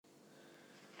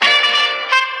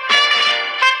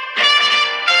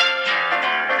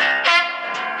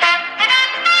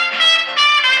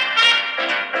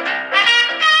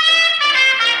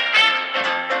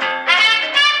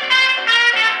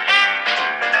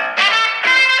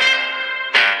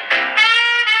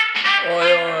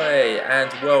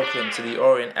and welcome to the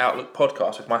Orient Outlook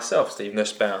podcast with myself, Steve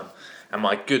Nussbaum, and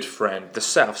my good friend, the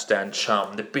South Stand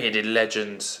chum, the bearded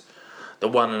legend, the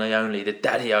one and the only, the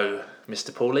daddy-o,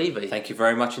 Mr. Paul Levy. Thank you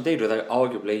very much indeed, although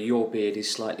arguably your beard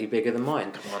is slightly bigger than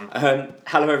mine. Come on.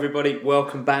 Hello everybody,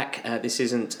 welcome back. This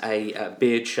isn't a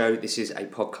beard show, this is a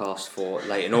podcast for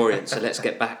Leyton Orient, so let's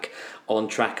get back on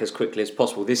track as quickly as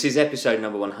possible. This is episode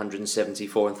number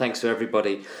 174, and thanks to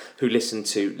everybody who listened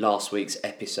to last week's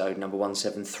episode number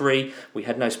 173. We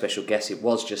had no special guest, it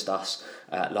was just us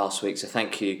last week, so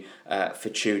thank you for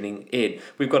tuning in.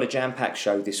 We've got a jam-packed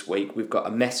show this week. We've got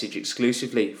a message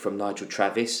exclusively from Nigel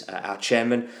Travis, our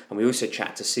chairman, and we also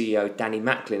chat to CEO Danny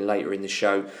Macklin later in the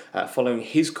show, following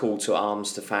his call to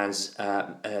arms to fans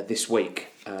this week,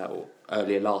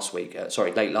 late last week,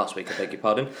 I beg your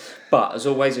pardon. But as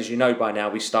always, as you know by now,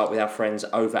 we start with our friends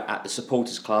over at the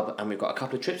Supporters Club, and we've got a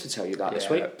couple of trips to tell you about this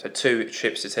week. So 2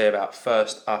 trips to tell you about.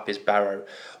 First up is Barrow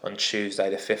on Tuesday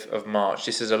the 5th of March.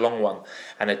 This is a long one,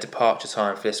 and the departure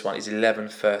time for this one is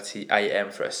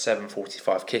 11:30am for a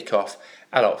 7:45 kick-off.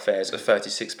 Adult fares are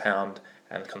 £36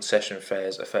 and concession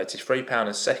fares are £33.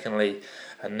 And secondly,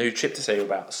 a new trip to tell you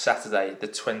about. Saturday the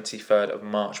 23rd of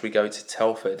March, we go to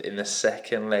Telford in the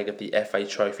second leg of the FA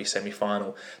Trophy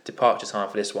semi-final. Departure time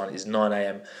for this one is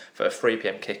 9am for a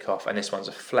 3pm kick-off, and this one's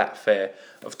a flat fare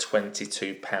of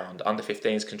 £22. Under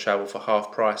 15s can travel for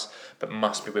half price, but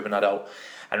must be with an adult.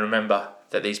 And remember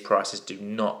that these prices do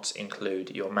not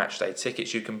include your matchday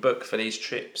tickets. You can book for these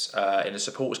trips in the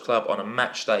Supporters Club on a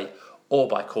matchday or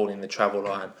by calling the travel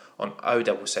line on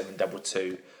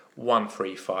 07722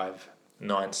 135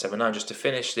 970. Just to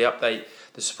finish the update,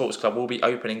 the Supporters Club will be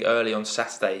opening early on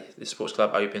Saturday. The Supporters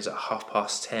Club opens at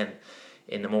 10:30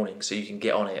 in the morning, so you can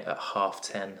get on it at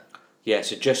 10:30. Yeah,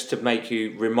 so just to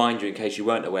remind you in case you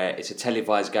weren't aware, it's a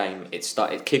televised game.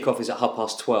 Kick-off is at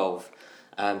 12:30.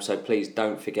 So please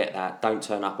don't forget that. Don't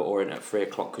turn up at Orient at 3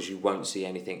 o'clock because you won't see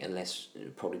anything unless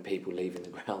probably people leaving the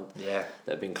ground that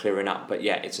have been clearing up. But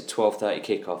yeah, it's a 12:30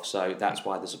 kick-off, so that's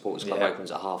why the Supporters Club opens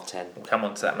at 10:30. We'll come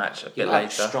on to that match a bit later.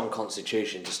 Later. A strong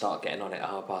constitution to start getting on it at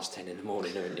 10:30 in the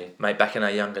morning, haven't you? Mate, back in our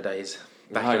younger days.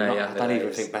 I don't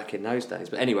even think back in those days.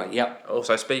 But anyway, yep.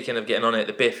 Also, speaking of getting on it,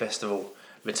 the Beer Festival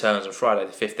returns on Friday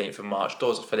the 15th of March.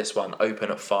 Doors for this one open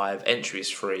at 5, entry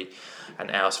is free, and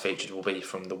hours featured will be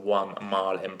from the 1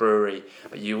 Mile and Brewery.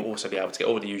 But you will also be able to get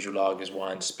all the usual lagers,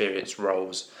 wines, spirits,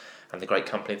 rolls, and the great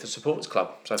company of the Supporters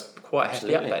Club. So quite a hefty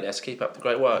update there, so keep up the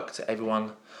great work to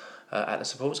everyone at the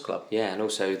Supporters Club. Yeah, and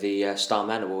also the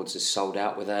Starman Awards is sold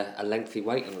out with a lengthy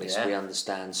waiting list, we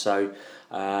understand. So,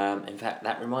 in fact,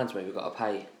 that reminds me, we've got to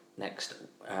pay next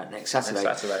Saturday.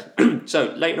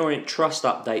 So, Leyton Orient Trust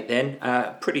update then.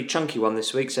 Pretty chunky one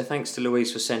this week, so thanks to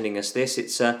Louise for sending us this.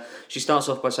 She starts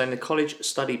off by saying the college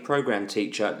study programme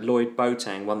teacher Lloyd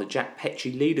Boateng won the Jack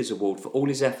Petchey Leaders Award for all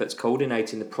his efforts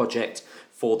coordinating the project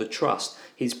for the Trust.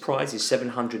 His prize is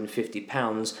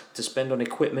 £750 to spend on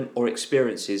equipment or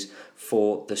experiences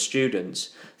for the students.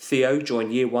 Theo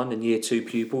joined Year 1 and Year 2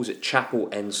 pupils at Chapel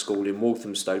End School in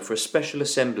Walthamstow for a special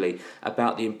assembly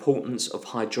about the importance of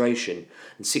hydration.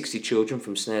 And 60 children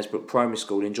from Snaresbrook Primary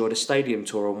School enjoyed a stadium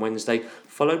tour on Wednesday,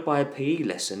 followed by a PE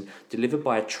lesson delivered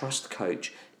by a Trust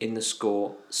coach in the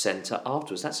Score Centre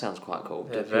afterwards. That sounds quite cool.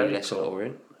 Yeah, very lesson cool. At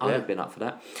Orient. I have been up for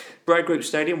that. Brad Group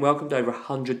Stadium welcomed over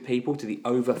 100 people to the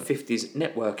Over 50s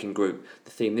networking group. The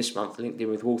theme this month linked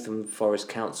in with Waltham Forest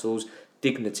Council's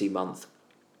Dignity Month.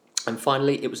 And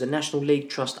finally, it was the National League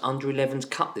Trust Under-11s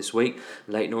Cup this week.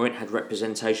 Leyton Orient had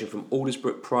representation from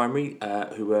Aldersbrook Primary,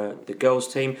 who were the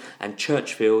girls' team, and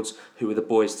Churchfields, who were the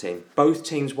boys' team. Both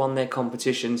teams won their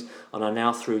competitions and are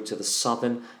now through to the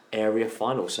Southern Area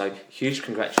Final. So, huge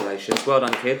congratulations. Well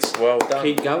done, kids. Well done.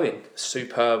 Keep going.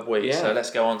 Superb week. Yeah. So,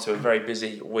 let's go on to a very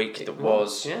busy week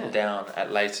down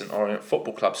at Leyton Orient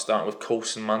Football Club, starting with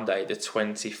Coulson Monday, the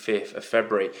 25th of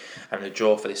February. And the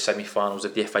draw for the semi-finals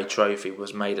of the FA Trophy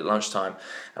was made at lunchtime.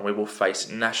 And we will face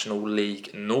National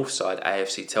League Northside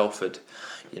AFC Telford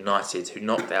United, who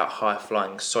knocked out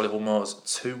high-flying Solihull Moors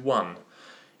 2-1.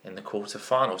 In the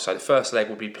quarter-final. So the first leg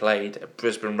will be played at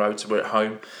Brisbane Road, so we're at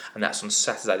home, and that's on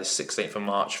Saturday the 16th of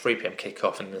March, 3pm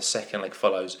kick-off, and the second leg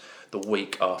follows the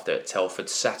week after at Telford,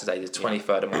 Saturday the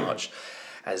 23rd of March,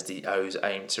 as the O's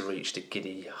aim to reach the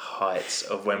giddy heights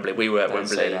of Wembley. We were at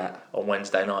Wembley on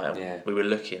Wednesday night, and we were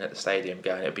looking at the stadium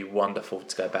going, it'd be wonderful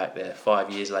to go back there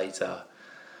 5 years later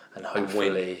and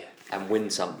hopefully... And win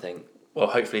something. Well,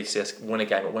 hopefully see us win a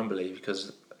game at Wembley,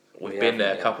 because we've been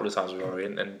there a couple of times with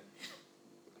Orient, and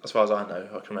as far as I know,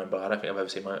 I can remember, I don't think I've ever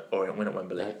seen my Orient win at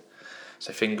Wembley. No.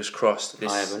 So fingers crossed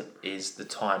this is the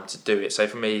time to do it. So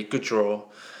for me, good draw.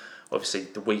 Obviously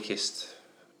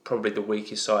probably the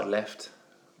weakest side left.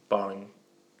 barring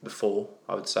the 4,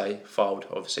 I would say. Fylde,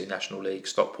 obviously, National League.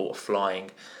 Stockport are flying,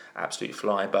 absolutely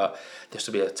flying. But this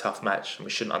will be a tough match, and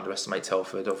we shouldn't underestimate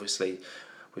Telford. Obviously,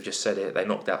 we've just said it, they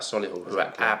knocked out Solihull, who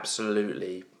are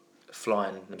absolutely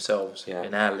flying themselves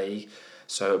in our league.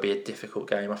 So it'll be a difficult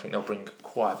game. I think they'll bring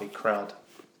quite a big crowd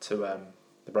to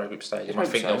the Bro Group Stadium. I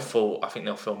think they'll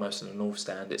fill most of the North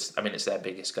Stand. It's their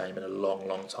biggest game in a long,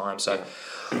 long time. So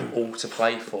all to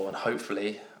play for, and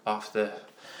hopefully after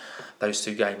those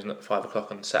 2 games at 5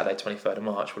 o'clock on Saturday, 23rd of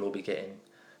March, we'll all be getting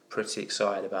pretty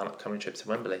excited about an upcoming trip to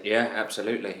Wembley. Yeah,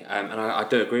 absolutely. And I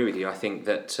do agree with you. I think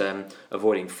that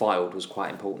avoiding Fylde was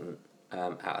quite important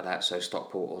out of that. So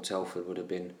Stockport or Telford would have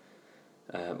been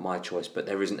my choice. But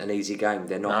there isn't an easy game.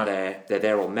 They're not there. They're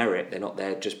there on merit. They're not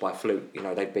there just by fluke.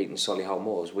 They've beaten Solihull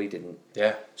Moors. We didn't.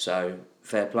 Yeah. So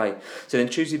fair play. So then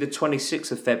Tuesday the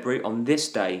 26th of February, on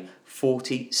this day,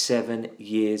 47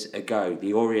 years ago,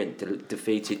 the Orient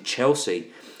defeated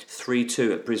Chelsea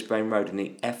 3-2 at Brisbane Road in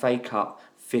the FA Cup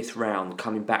 5th round,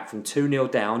 coming back from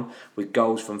 2-0 down with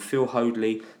goals from Phil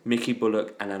Hoadley, Mickey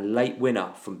Bullock and a late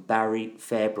winner from Barry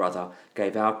Fairbrother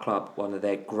gave our club one of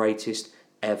their greatest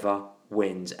ever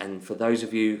wins. And for those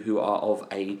of you who are of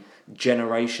a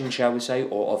generation, shall we say,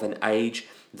 or of an age,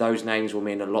 those names will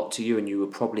mean a lot to you, and you were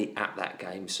probably at that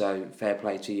game. So fair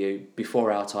play to you.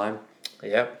 Before our time.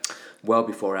 Yeah. Well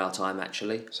before our time,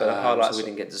 actually. So the highlights, so we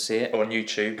didn't get to see it. On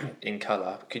YouTube, in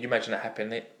colour. Could you imagine that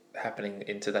happening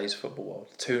in today's football world?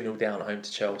 2-0 down at home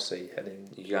to Chelsea, and then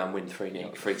you go and win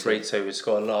 3-0. 3-2, we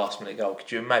score a last-minute goal.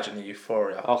 Could you imagine the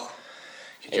euphoria? Oh,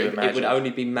 could you imagine? It would only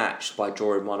be matched by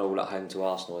drawing 1-1 at home to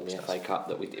Arsenal in the FA Cup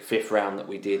that we did, 5th round that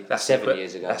we did 7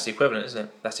 years ago. That's the equivalent, isn't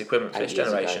it? That's the equivalent for this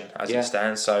generation as it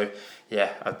stands. So,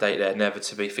 a date there never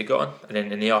to be forgotten. And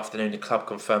then in the afternoon, the club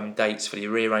confirmed dates for the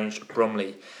rearranged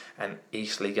Bromley and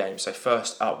Eastleigh games. So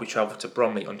first up, we travelled to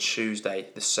Bromley on Tuesday,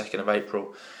 the 2nd of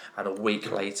April, and a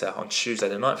week later, on Tuesday,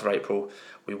 the 9th of April,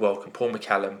 we welcomed Paul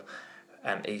McCallum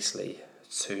and Eastleigh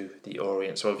to the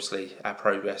Orient. So obviously our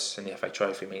progress in the FA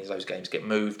Trophy means those games get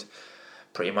moved.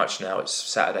 Pretty much now it's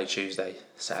Saturday, Tuesday.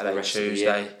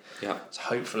 Yeah. So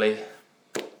hopefully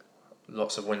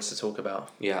lots of wins to talk about.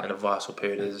 Yeah. And a vital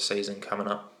period of the season coming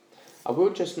up. I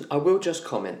will just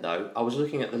comment though. I was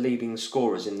looking at the leading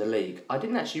scorers in the league. I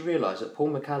didn't actually realise that Paul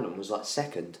McCallum was like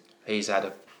 2nd. He's had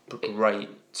a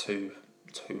great two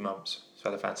months. He's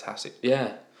had a fantastic.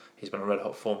 Yeah. He's been in red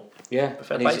hot form. Yeah,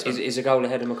 and he's a goal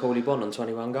ahead of Macaulay Bonne on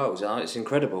 21 goals. It's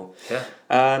incredible.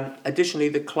 Yeah. Additionally,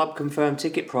 the club confirmed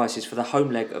ticket prices for the home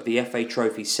leg of the FA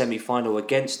Trophy semi-final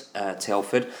against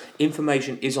Telford.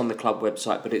 Information is on the club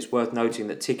website, but it's worth noting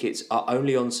that tickets are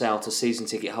only on sale to season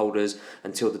ticket holders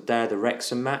until the day of the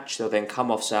Wrexham match. They'll then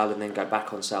come off sale and then go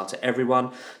back on sale to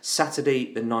everyone.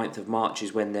 Saturday, the 9th of March,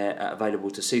 is when they're available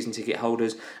to season ticket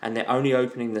holders, and they're only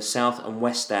opening the south and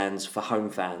west stands for home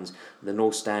fans. The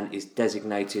north stand is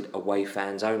designated away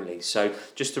fans only. So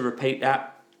just to repeat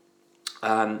that,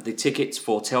 the tickets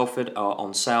for Telford are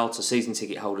on sale to season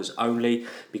ticket holders only,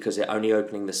 because they're only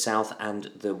opening the south and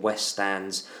the west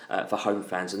stands for home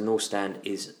fans. And north stand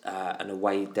is an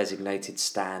away designated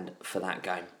stand for that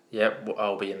game. Yep,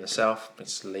 I'll be in the south.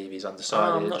 It's Levy's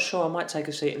undecided. I'm not sure. I might take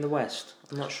a seat in the west.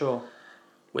 I'm not sure.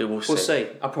 We'll see.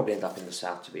 I'll probably end up in the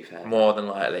south, to be fair. More than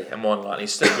likely.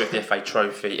 Stick with the FA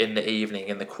Trophy in the evening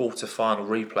in the quarter-final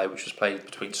replay, which was played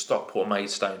between Stockport and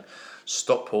Maidstone.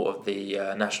 Stockport of the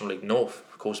National League North,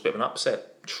 of course, a bit of an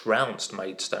upset, trounced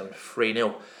Maidstone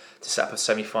 3-0 to set up a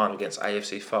semi-final against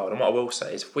AFC Fylde. And what I will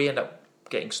say is, if we end up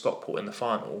getting Stockport in the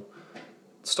final,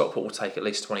 Stockport will take at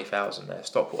least 20,000 there.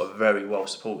 Stockport are very well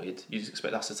supported. You'd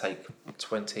expect us to take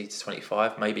 20 to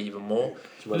 25, maybe even more.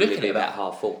 Looking at about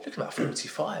half full. Looking at about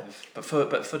 45. But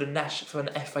for an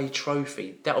FA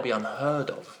Trophy, that'll be unheard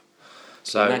of.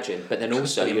 So imagine. But then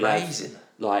also you'll have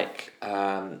like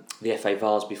the FA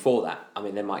Vars before that. I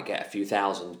mean, they might get a few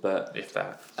thousand, but if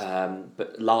that.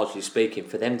 But largely speaking,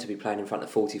 for them to be playing in front of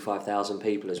 45,000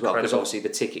 people as well, because obviously the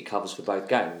ticket covers for both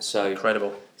games. So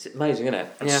incredible. It's amazing, isn't it?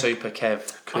 And Super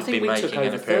Kev could be making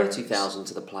an appearance. I think we took over 30,000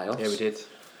 to the playoffs. Yeah, we did.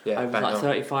 Yeah, over like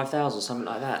 35,000, something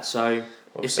like that. So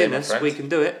it's in us. Friend. We can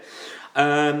do it.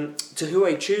 Tahué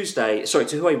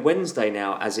Wednesday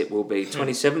now, as it will be,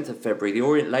 27th of February, the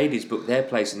Orient Ladies booked their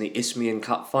place in the Isthmian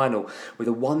Cup final with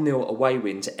a 1-0 away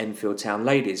win to Enfield Town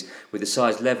Ladies. With the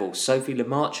sides level, Sophie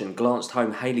Lamarchand glanced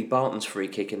home Hayley Barton's free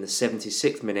kick in the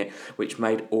 76th minute, which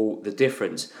made all the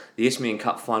difference. The Isthmian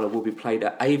Cup final will be played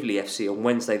at Aveley FC on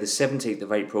Wednesday the 17th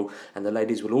of April, and the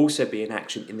ladies will also be in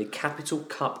action in the Capital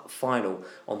Cup final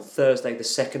on Thursday the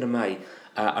 2nd of May.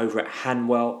 over at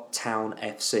Hanwell Town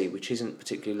FC, which isn't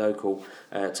particularly local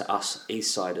to us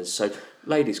Eastsiders. So,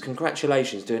 ladies,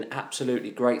 congratulations, doing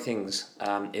absolutely great things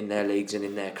in their leagues and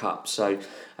in their cups. So,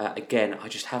 again, I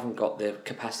just haven't got the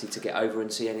capacity to get over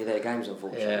and see any of their games,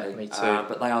 unfortunately. Yeah, me too.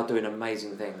 But they are doing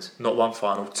amazing things. Not one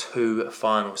final, 2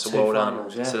 finals. So well done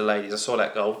to the ladies. I saw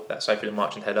that goal, that Sophie the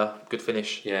Marchand header. Good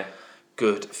finish. Yeah.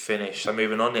 Good finish. So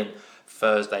moving on in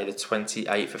Thursday, the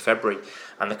 28th of February,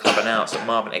 and the club announced that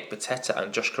Marvin Ekpateta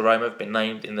and Josh Karoma have been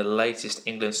named in the latest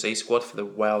England C squad for the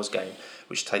Wales game,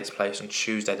 which takes place on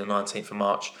Tuesday, the 19th of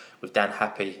March, with Dan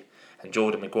Happe and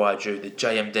Jordan Maguire-Drew, the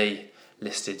JMD,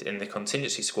 listed in the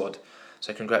contingency squad.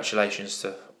 So congratulations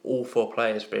to all 4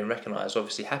 players being recognised.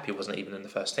 Obviously, Happe wasn't even in the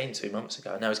first team 2 months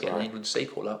ago. Now he's getting an England C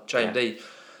call up. JMD,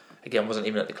 again, wasn't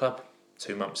even at the club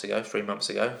 3 months ago.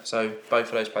 So both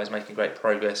of those players making great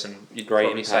progress, and you'd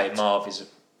probably say Marv is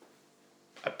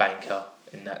a banker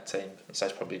in that team. So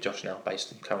it's probably Josh now,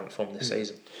 based on current form this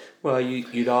season. Well,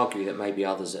 you'd argue that maybe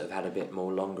others that have had a bit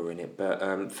more longer in it,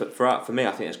 but for me,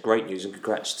 I think it's great news, and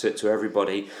congrats to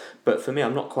everybody. But for me,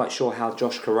 I'm not quite sure how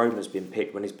Josh Karoma's been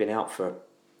picked when he's been out for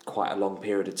quite a long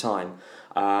period of time,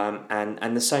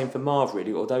 and the same for Marv,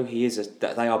 really. Although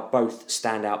they are both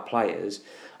standout players.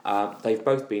 They've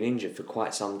both been injured for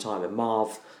quite some time, and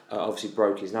Marv obviously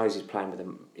broke his nose. He's playing with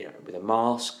a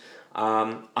mask.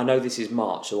 I know this is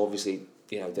March, so obviously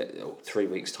 3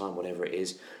 weeks' time, whatever it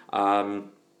is.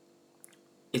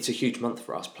 It's a huge month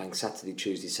for us, playing Saturday,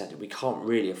 Tuesday, Saturday. We can't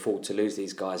really afford to lose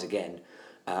these guys again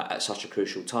at such a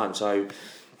crucial time. So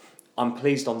I'm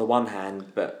pleased on the one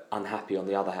hand, but unhappy on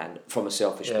the other hand, from a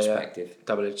selfish perspective. Yeah.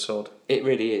 Double-edged sword. It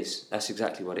really is. That's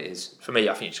exactly what it is. For me,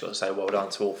 I think you just got to say well done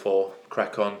to all 4.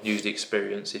 Crack on, use the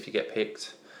experience if you get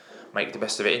picked. Make the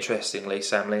best of it. Interestingly,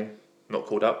 Sam Ling, not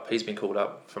called up. He's been called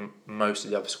up from most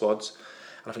of the other squads.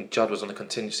 And I think Judd was on the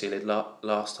contingency list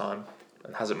last time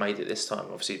and hasn't made it this time,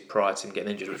 obviously prior to him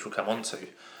getting injured, which we'll come on to.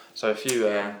 So a few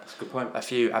that's a good point. A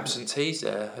few absentees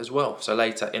there as well. So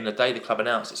later in the day, the club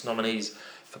announced its nominees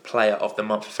for Player of the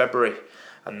Month of February,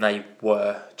 and they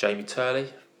were Jamie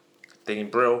Turley, Dean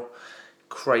Brill,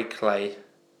 Craig Clay,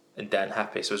 and Dan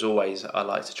Happe. So as always, I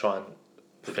like to try and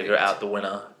figure out the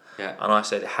winner. Yeah. And I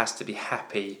said it has to be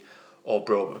Happe or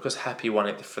Brill, but because Happe won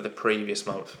it for the previous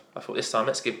month, I thought this time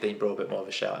let's give Dean Brill a bit more of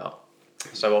a shout out.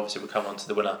 So obviously we'll come on to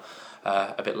the winner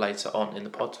a bit later on in the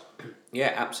pod.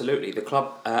 Yeah, absolutely. The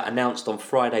club announced on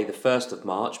Friday the 1st of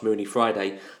March, Mooney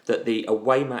Friday, that the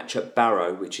away match at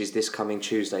Barrow, which is this coming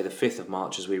Tuesday the 5th of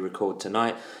March as we record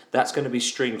tonight, that's going to be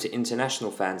streamed to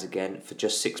international fans again for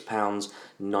just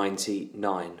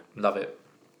 £6.99. Love it.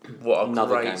 What a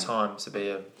great time to be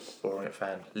a Orient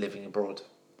fan living abroad.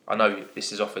 I know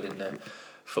this is offered in the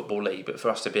Football League, but for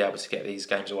us to be able to get these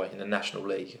games away in the National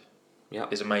League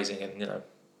is amazing, and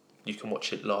you can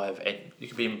watch it live, and you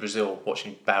could be in Brazil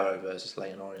watching Barrow versus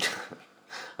Leyton Orient.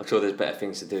 I'm sure there's better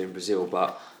things to do in Brazil,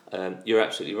 but you're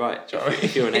absolutely right.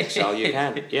 If you're an exile, you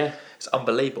can. Yeah, it's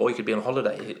unbelievable. Or you could be on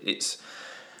holiday.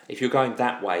 If you're going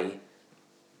that way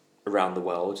around the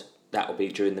world, that will be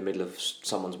during the middle of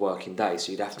someone's working day,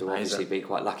 so you'd have to obviously be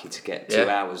quite lucky to get 2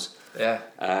 hours. Yeah.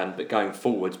 But going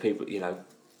forwards, people,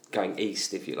 going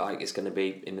east, if you like, it's going to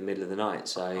be in the middle of the night.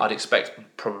 So I'd expect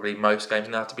probably most games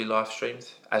now to be live streamed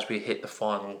as we hit the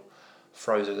final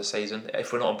throes of the season.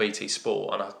 If we're not on BT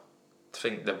Sport, and I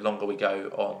think the longer we go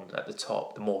on at the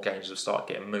top, the more games will start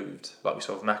getting moved. Like we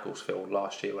saw with Macclesfield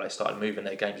last year, where they started moving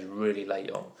their games really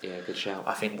late on. Yeah, good shout.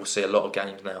 I think we'll see a lot of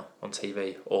games now on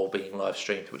TV or being live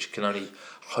streamed, which can only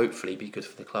hopefully be good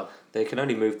for the club. They can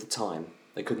only move the time.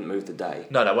 They couldn't move the day.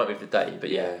 No, won't move the day,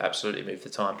 but absolutely move the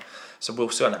time. So we'll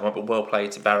see on that one, but well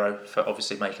played to Barrow for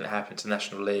obviously making it happen to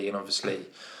National League, and obviously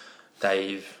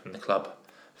Dave and the club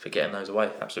for getting those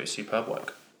away. Absolutely superb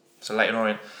work. So Leyton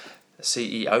Orient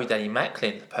CEO Danny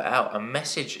Macklin put out a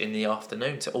message in the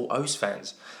afternoon to all O's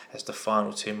fans as the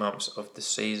final 2 months of the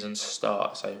season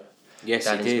start. So yes,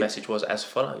 Danny's message was as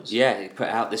follows. Yeah, he put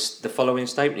out the following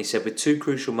statement. He said, with 2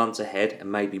 crucial months ahead,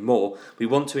 and maybe more, we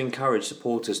want to encourage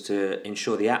supporters to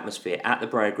ensure the atmosphere at the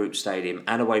Breyer Group Stadium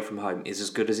and away from home is as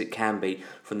good as it can be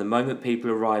from the moment people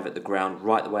arrive at the ground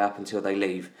right the way up until they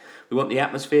leave. We want the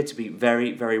atmosphere to be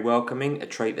very, very welcoming, a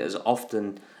trait that is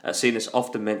often seen us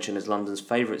often mentioned as London's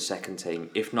favourite second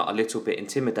team, if not a little bit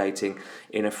intimidating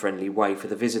in a friendly way for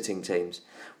the visiting teams.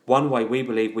 One way we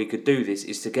believe we could do this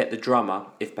is to get the drummer,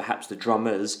 if perhaps the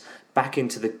drummers, back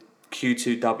into the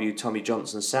Q2W Tommy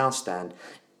Johnson South Stand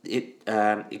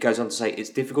It goes on to say, it's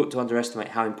difficult to underestimate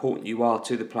how important you are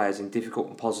to the players in difficult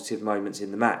and positive moments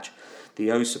in the match.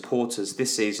 The O supporters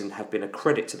this season have been a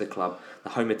credit to the club. The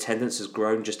home attendance has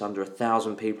grown just under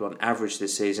 1,000 people on average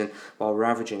this season, while we're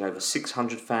averaging over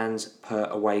 600 fans per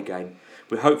away game.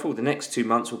 We're hopeful the next 2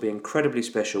 months will be incredibly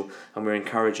special, and we're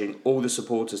encouraging all the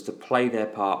supporters to play their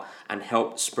part and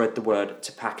help spread the word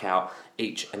to pack out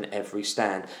each and every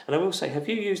stand. And I will say, have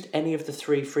you used any of the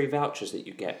 3 free vouchers that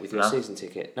you get with your season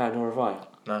ticket? No, nor have I.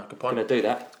 No, good point. Going to do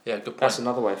that. Yeah, good point. That's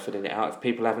another way of filling it out. If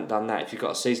people haven't done that, if you've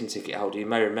got a season ticket holder, you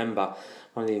may remember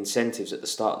one of the incentives at the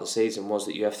start of the season was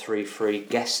that you have 3 free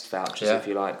guest vouchers, if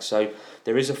you like. So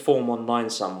there is a form online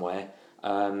somewhere.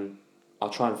 I'll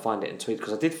try and find it and tweet,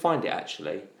 because I did find it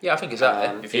actually. Yeah, I think it's out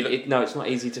there. If you look, no, it's not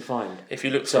easy to find. If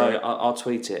you look for it, I'll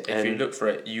tweet it. If you look for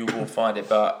it, you will find it.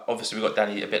 But obviously, we got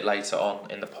Danny a bit later on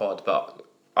in the pod. But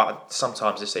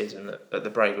sometimes this season at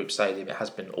the Brave Group Stadium, it has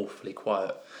been awfully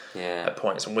quiet at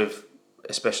points, and with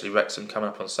especially Wrexham coming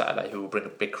up on Saturday, who will bring a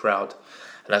big crowd.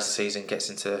 And as the season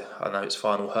gets into, I know its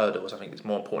final hurdles, I think it's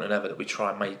more important than ever that we try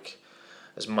and make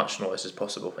as much noise as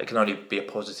possible. It can only be a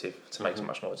positive to make as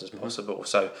much noise as possible.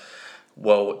 So,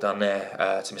 well done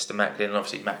there to Mr. Macklin. And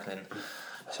obviously Macklin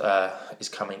is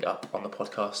coming up on the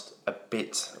podcast a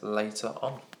bit later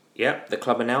on. Yep, the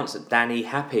club announced that Danny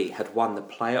Happe had won the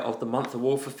Player of the Month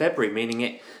award for February,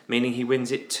 meaning he wins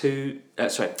the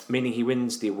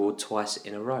award twice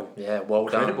in a row. Yeah, well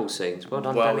done. Incredible scenes. Well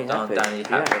done, Danny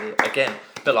Happe. Yeah. Again,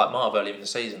 a bit like Marv earlier in the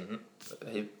season,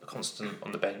 he constant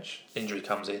on the bench. Injury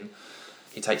comes in,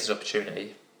 he takes his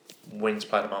opportunity, wins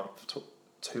Player of the Month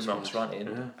 2 months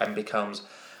running, and becomes,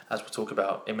 as we'll talk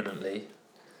about imminently,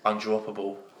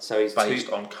 undroppable. So he's based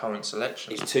on current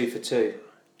selection. He's 2 for 2.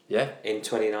 Yeah. In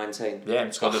 2019. Yeah,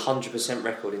 and scored a 100%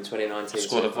 record in 2019.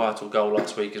 Scored a vital goal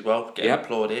last week as well. Getting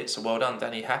applauded. So well done,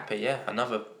 Danny Happe. Yeah,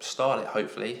 another starlet,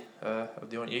 hopefully, of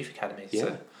the Orient Youth Academy. Yeah,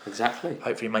 so exactly.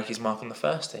 Hopefully make his mark on the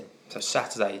first team. So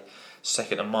Saturday,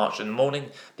 2nd of March in the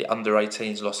morning, the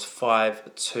under-18s lost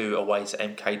 5-2 away to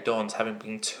MK Dons, having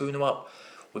been 2-0 up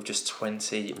with just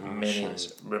 20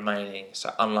 minutes remaining.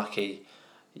 So unlucky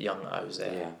young O's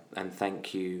there. Yeah, and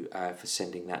thank you for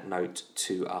sending that note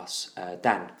to us,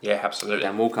 Dan. Yeah, absolutely.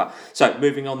 Dan Walker. So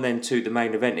moving on then to the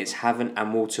main event, it's Havant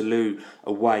and Waterloo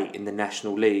away in the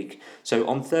National League. So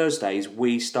on Thursdays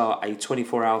we start a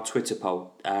 24-hour Twitter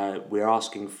poll. We're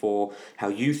asking for how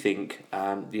you think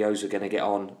the O's are going to get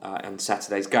on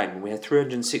Saturday's game. And we had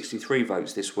 363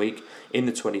 votes this week in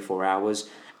the 24 hours.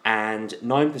 And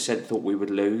 9% thought we would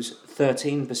lose,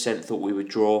 13% thought we would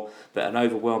draw, but an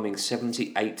overwhelming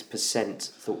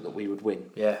 78% thought that we would win.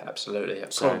 Yeah, absolutely.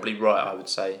 Probably right, I would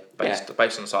say, based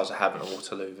on the size of Havant and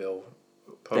Waterlooville,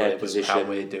 probably their position, how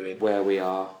we're doing, where we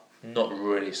are. Not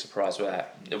really surprised with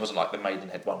that. It wasn't like the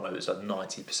Maidenhead one where it was a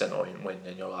 90% Orient win,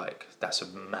 and you're like, that's a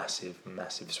massive,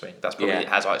 massive swing. That's probably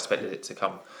as I expected it to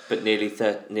come. But nearly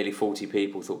 40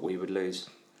 people thought we would lose.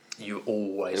 You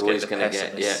always get the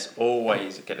pessimist.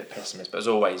 Always get the pessimist. But as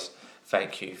always,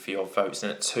 thank you for your votes.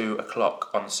 And at 2 o'clock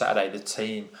on Saturday, the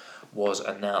team was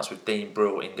announced with Dean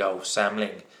Brill in goal, Sam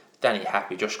Ling, Danny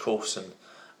Happe, Josh Coulson,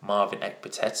 Marvin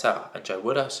Ekpateta and Joe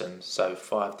Wooderson. So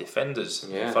 5 defenders,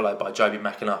 followed by Joby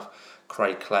McAnuff,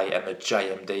 Craig Clay and the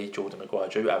JMD, Jordan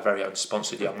Maguire-Drew, our very own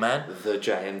sponsored young man. The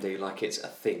JMD, like it's a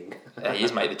thing. He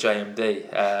is, mate, the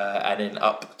JMD. And then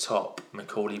up top,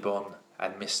 Macaulay Bonne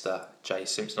and Mr. Jay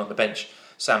Simpson on the bench.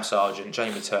 Sam Sargent,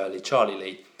 Jamie Turley, Charlie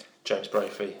Lee, James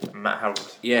Brophy and Matt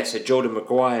Harold. Yeah, so Jordan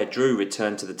Maguire-Drew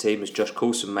returned to the team as Josh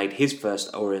Coulson made his first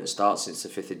Orient start since the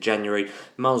 5th of January.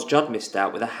 Miles Judd missed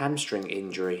out with a hamstring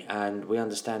injury, and we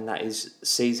understand that is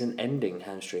season-ending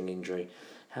hamstring injury.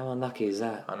 How unlucky is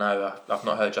that? I know, I've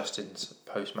not heard Justin's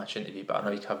post-match interview, but I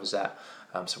know he covers that,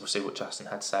 so we'll see what Justin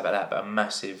had to say about that. But a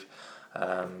massive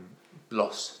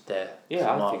loss there.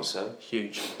 Yeah, I think so.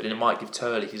 Huge. But it might give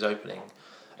Turley his opening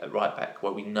at right back,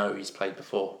 where we know he's played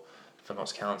before for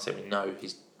Notts County. We know he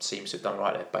seems to have done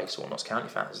right there based on what Notts County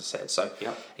fans have said. So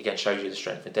again, shows you the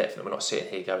strength and depth, and we're not sitting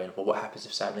here going, well, what happens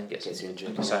if Sam Lynn gets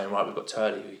injured? We're saying, right, we've got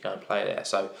Turley who can go and play there.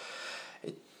 So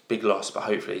big loss, but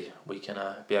hopefully we can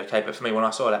be okay. But for me, when I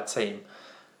saw that team,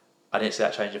 I didn't see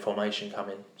that change of formation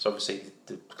coming. So obviously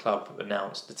the club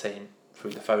announced the team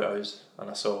through the photos, and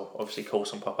I saw obviously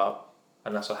Coulson pop up,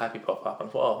 and I saw Happe pop up, and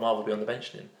I thought, oh, Marv will be on the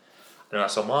bench then. And then I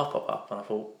saw Marv pop up, and I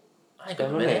thought, hang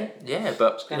on a minute. Yeah,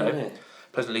 but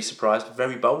pleasantly surprised,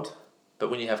 very bold.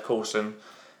 But when you have Coulson,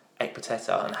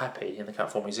 Ekpateta and Happe in the kind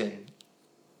of form he's in,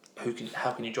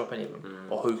 how can you drop any of them?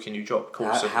 Or who can you drop?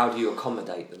 Coulson. How do you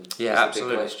accommodate them? Yeah, that's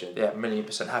absolutely. A big question. Yeah,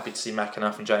 1,000,000% happy to see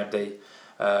McAnuff and JMD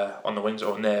on the wings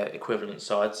or on their equivalent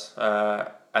sides.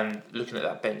 And looking at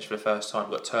that bench for the first time,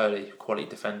 we've got Turley, quality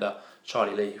defender,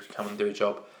 Charlie Lee, who can come and do a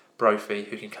job, Brophy,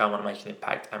 who can come on and make an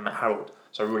impact, and Matt Harrold.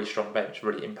 So a really strong bench,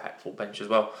 really impactful bench as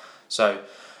well. So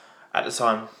at the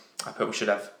time, I thought we should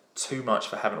have too much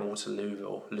for Havant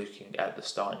Waterlooville looking at the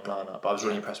starting lineup. But I was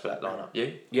really impressed with that lineup.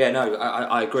 You? Yeah, no,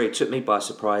 I agree. It took me by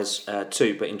surprise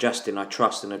too. But in Justin, I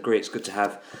trust and agree. It's good to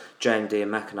have JMD and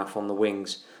Macklin on the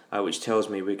wings, which tells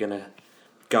me we're going to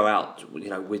go out,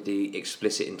 with the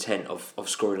explicit intent of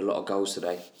scoring a lot of goals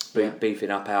today,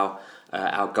 beefing up our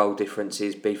goal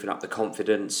differences, beefing up the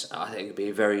confidence. I think it'll be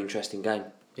a very interesting game.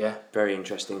 Yeah, very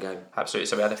interesting game. Absolutely.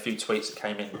 So we had a few tweets that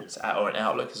came in at Orient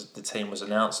Outlook as the team was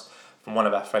announced from one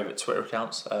of our favourite Twitter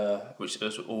accounts, which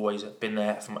has always been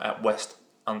there, from at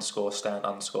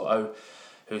West_stand_O,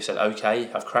 who said,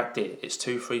 "Okay, I've cracked it. It's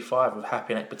 2-3-5 with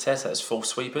Happe and Ekpiteta as full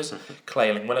sweepers,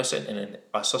 Clayling Willison in an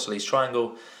isosceles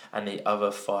triangle, and the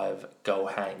other 5 goal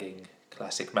hanging."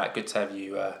 Classic. Matt, good to have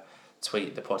you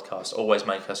tweet the podcast. Always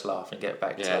make us laugh and get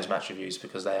back to those match reviews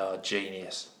because they are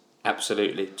genius.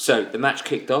 Absolutely. So the match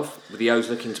kicked off with the O's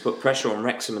looking to put pressure on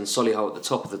Wrexham and Solihull at the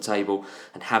top of the table,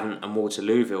 and Havant and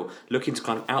Waterlooville looking to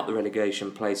climb out the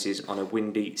relegation places on a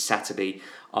windy Saturday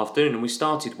afternoon. And we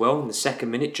started well. In the second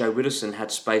minute, Joe Willison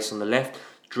had space on the left,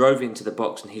 drove into the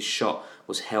box, and his shot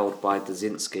was held by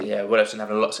Dzinski. Yeah, Willison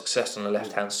having a lot of success on the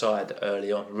left-hand side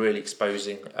early on, really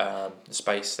exposing the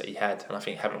space that he had. And I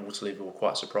think Havant Waterlooville were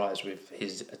quite surprised with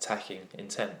his attacking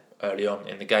intent early on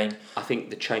in the game. I think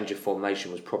the change of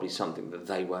formation was probably something that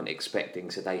they weren't expecting,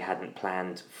 so they hadn't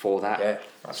planned for that. Yeah,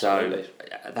 absolutely.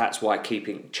 So that's why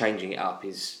changing it up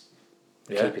is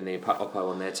keeping the Oppo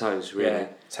on their toes, really. Yeah.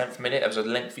 10th minute, there was a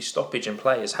lengthy stoppage in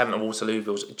play as Havant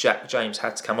Waterlooville's Jack James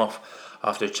had to come off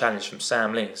after a challenge from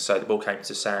Sam Ling. So the ball came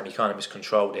to Sam, he kind of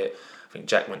miscontrolled it. I think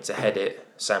Jack went to head it,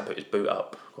 Sam put his boot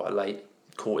up quite late,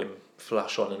 caught him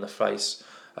flush on in the face.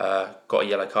 Got a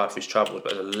yellow card for his troubles,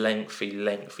 but there's a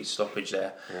lengthy stoppage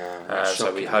there.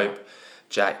 So we hope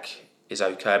Jack is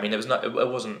okay. I mean, it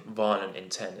wasn't violent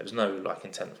intent. There was no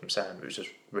intent from Sam. It was just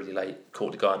really late.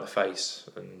 Caught the guy in the face,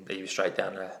 and he was straight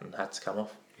down there and had to come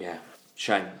off. Yeah,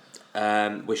 shame.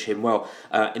 Wish him well.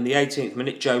 In the 18th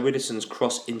minute, Joe Willison's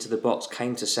cross into the box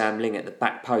came to Sam Ling at the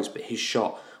back post, but his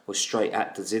shot was straight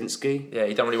at Dzinski. Yeah,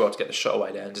 he done really well to get the shot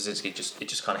away there, and Dzinski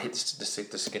just kind of hits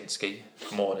Dzinski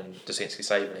more than Dzinski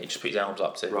saving it. He just put his arms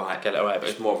up to get it away. But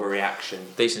it's more of a reaction.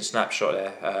 Decent snapshot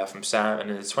there from Sam, and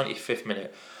in the 25th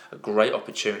minute, a great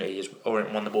opportunity as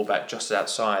Orient won the ball back just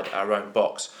outside our own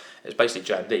box. It was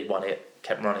basically JMD won it,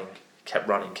 kept running,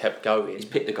 kept going. He's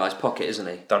picked the guy's pocket, isn't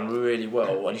he? Done really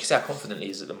well, and you can see how confident he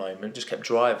is at the moment. Just kept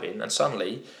driving, and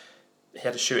suddenly he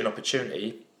had a shooting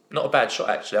opportunity. Not a bad shot,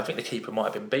 actually. I think the keeper might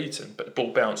have been beaten, but the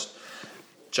ball bounced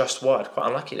just wide. Quite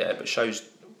unlucky there, but shows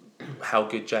how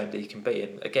good JMD can be.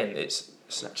 And again,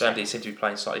 JMD seemed to be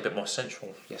playing slightly a bit more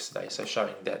central yesterday, so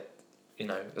showing that,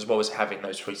 as well as having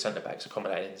those 3 centre-backs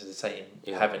accommodating into the team,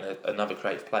 having another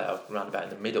creative player round about in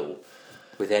the middle.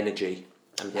 With energy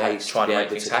and pace to be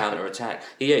able to counter-attack.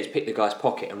 He's picked the guy's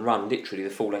pocket and run literally the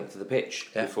full length of the pitch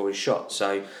before his shot.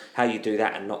 So how you do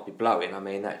that and not be blowing, I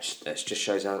mean, that just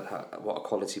shows what a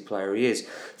quality player he is.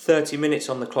 30 minutes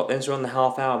on the clock, then we're on the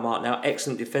half-hour mark now.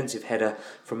 Excellent defensive header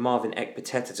from Marvin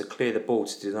Ekpiteta to clear the ball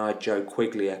to deny Joe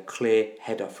Quigley a clear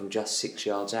header from just 6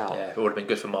 yards out. Yeah, it would have been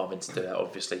good for Marvin to do that.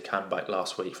 Obviously, came back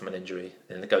last week from an injury,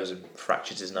 and it goes and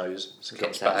fractures his nose. So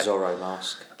gets that Zorro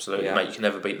mask. Absolutely, mate. You can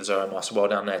never beat the Zorro mask. Well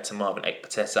done there to Marvin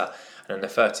Ekpiteta. And in the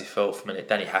 34th minute,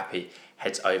 Danny Happe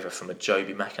heads over from a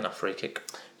Joby McAnuff free kick.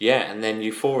 Yeah, and then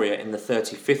euphoria in the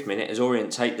 35th minute as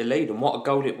Orient take the lead. And what a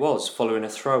goal it was, following a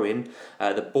throw-in.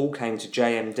 The ball came to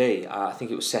JMD. I think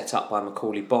it was set up by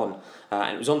Macaulay Bonne.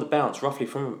 And it was on the bounce, roughly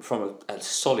from a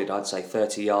solid, I'd say,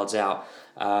 30 yards out.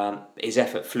 His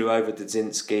effort flew over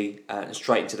Dzinski and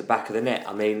straight into the back of the net.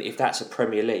 I mean, if that's a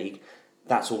Premier League,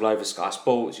 that's all over Sky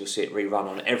Sports. You'll see it rerun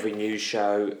on every news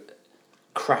show.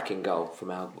 Cracking goal from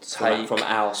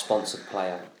our sponsored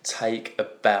player. Take a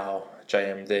bow,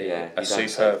 JMD. A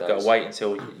superb goal. Wait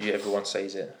until everyone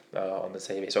sees it on the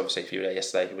TV. It's obviously, if you were there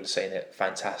yesterday, you would have seen it.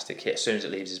 Fantastic hit. As soon as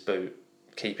it leaves his boot,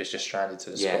 keeper's just stranded to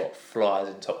the spot. Flies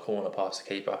in top corner past the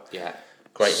keeper. Yeah.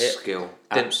 Great hit. Skill.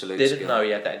 Didn't know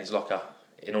he had that in his locker,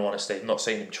 in all honesty. Not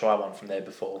seen him try one from there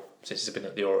before since he's been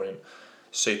at the Orient.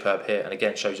 Superb hit, and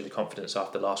again shows you the confidence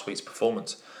after last week's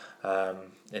performance.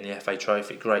 In the FA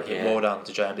Trophy. Great hit. Well done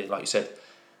to JMD. Like you said,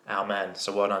 our man.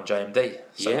 So well done, JMD.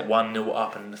 So 1-0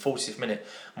 up, and in the 40th minute,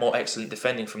 more excellent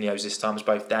defending from the O's this time as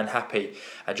both Dan Happe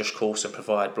and Josh Coulson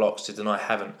provide blocks to deny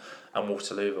Havant and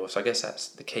Waterlooville. So I guess that's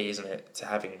the key, isn't it, to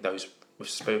having those we've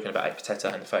spoken about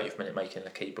Pateta in the 30th minute making a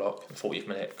key block, and 40th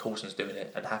minute Coulson's doing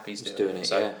it, and Happe's doing it.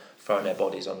 So throwing their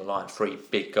bodies on the line. 3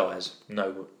 big guys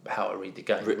know how to read the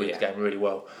game, the game really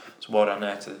well. So well done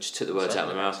there. Just took the words out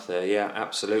of my mouth there. Yeah,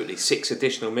 absolutely. 6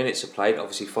 additional minutes are played,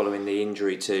 obviously following the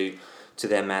injury to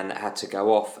their man that had to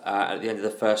go off at the end of the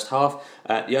first half.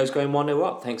 The O's going 1-0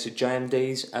 up thanks to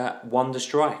JMD's wonder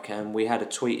strike. And we had a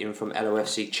tweet in from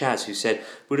LOFC Chaz who said,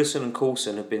 Woodison and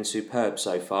Coulson have been superb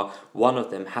so far. One of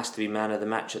them has to be man of the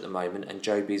match at the moment, and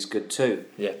Joby's good too.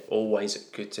 Yeah, always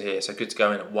good to hear. So good to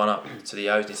go in at 1-up to the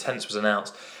O's. The attendance was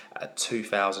announced at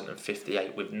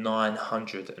 2,058 with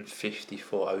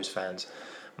 954 O's fans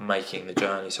making the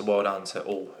journey. So well done to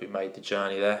all who made the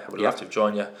journey there. I would love to have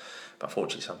joined you. But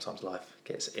unfortunately, sometimes life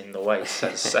gets in the way. So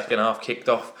the second half kicked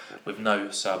off with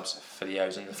no subs for the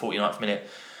O's. In the 49th minute,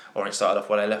 Orient started off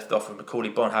where they left off with Macaulay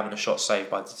Bond having a shot saved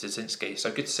by Dzezinski.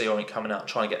 So good to see Orient coming out and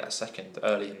trying to get that second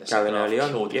early in the second half.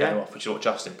 Kill the game off, which is what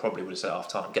Justin probably would have said at half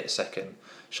time. Get the second,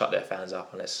 shut their fans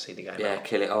up, and let's see the game out. Yeah,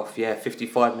 kill it off.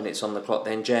 55 minutes on the clock.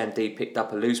 Then JMD picked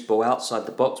up a loose ball outside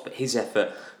the box, but his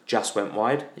effort just went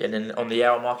wide. Yeah, and then on the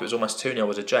hour mark, it was almost 2-0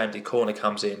 as a JMD corner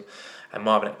comes in. And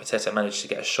Marvin Pateta managed to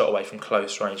get a shot away from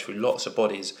close range through lots of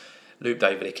bodies, looped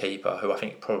over the keeper, who I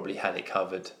think probably had it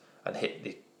covered, and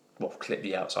clipped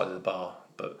the outside of the bar.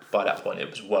 But by that point, it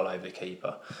was well over the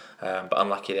keeper. But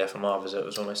unlucky there for Marv as it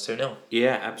was almost 2-0.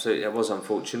 Yeah, absolutely. It was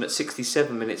unfortunate.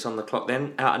 67 minutes on the clock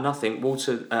then. Out of nothing,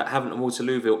 Havant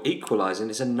Waterlooville equalising.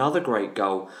 It's another great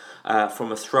goal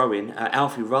from a throw-in.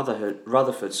 Alfie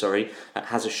Rutherford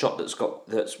has a shot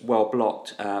that's well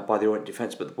blocked by the Orient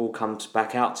defence, but the ball comes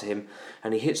back out to him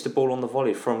and he hits the ball on the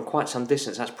volley from quite some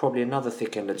distance. That's probably another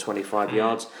thick end of 25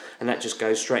 yards, and that just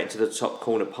goes straight into the top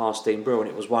corner past Dean Brill, and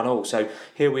it was 1-1. So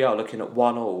here we are looking at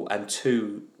 1-1 and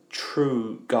 2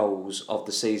 true goals of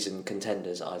the season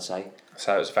contenders, I'd say.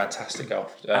 So it was a fantastic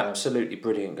goal. Absolutely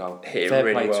brilliant goal. Hit it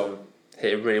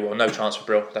really well. No chance for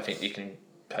Brill. I don't think you can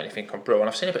put anything on Brill. And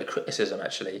I've seen a bit of criticism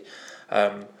actually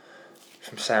from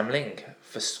Sam Ling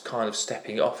for kind of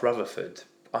stepping off Rutherford.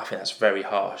 I think that's very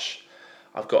harsh.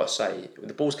 I've got to say,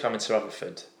 the ball's coming to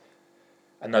Rutherford,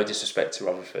 and no disrespect to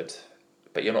Rutherford,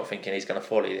 but you're not thinking he's going to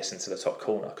volley this into the top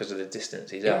corner because of the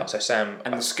distance he's out. So Sam,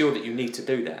 and the skill that you need to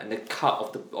do that, and the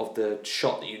cut of the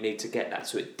shot that you need to get that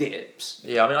so it dips.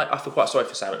 Yeah, I mean, I feel quite sorry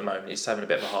for Sam at the moment. He's having a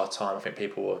bit of a hard time. I think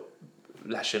people were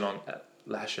lashing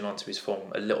onto his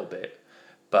form a little bit,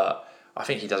 but I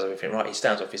think he does everything right. He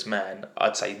stands off his man.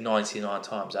 I'd say 99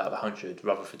 times out of 100,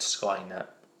 Rutherford's skying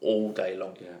that all day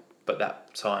long. Yeah. But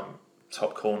that time,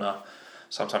 top corner,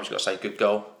 sometimes you've got to say good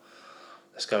goal.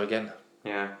 Let's go again.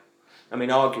 Yeah. I mean,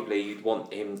 arguably, you'd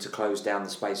want him to close down the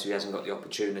space so he hasn't got the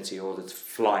opportunity or the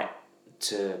flight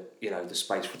to, the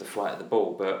space for the flight of the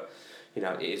ball. But,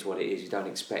 it is what it is. You don't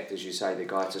expect, as you say, the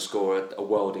guy to score a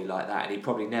worldie like that. And he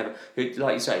probably never,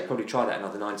 like you say, he'd probably try that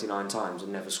another 99 times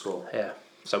and never score. Yeah.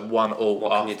 So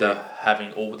 1-1 after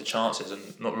having all the chances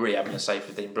and not really having a save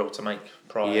for Dean Brill to make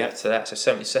prior to that. So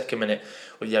 72nd minute,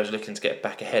 with the O's looking to get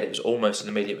back ahead, it was almost an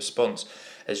immediate response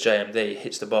as JMD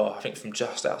hits the bar, I think from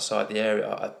just outside the area.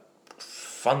 A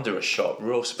thunderous shot,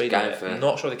 real speed. I'm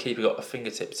not sure the keeper got a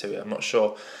fingertip to it. I'm not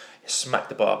sure. He smacked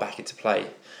the bar back into play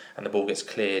and the ball gets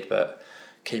cleared, but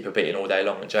keeper beating all day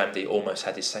long, and JMD almost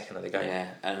had his second of the game. Yeah,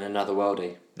 and another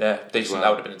worldie. Yeah, decent. Well. That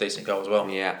would have been a decent goal as well.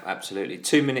 Yeah, absolutely.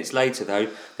 2 minutes later, though,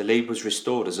 the lead was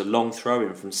restored as a long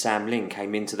throw-in from Sam Ling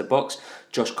came into the box.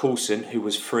 Josh Coulson, who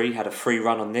was free, had a free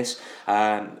run on this,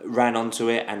 ran onto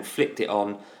it and flicked it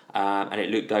on, and it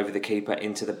looped over the keeper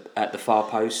at the far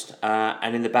post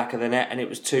and in the back of the net, and it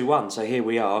was 2-1. So here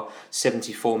we are,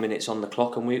 74 minutes on the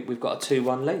clock, and we've got a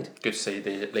 2-1 lead. Good to see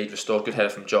the lead restored. Good header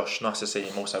from Josh. Nice to see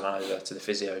him also run over to the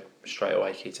physio straight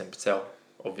away, Keaton Patel.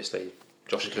 Obviously,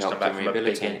 Josh has just come back from a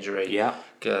big injury. Yeah,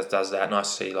 does that.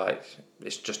 Nice to see.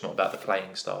 It's just not about the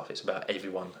playing staff. It's about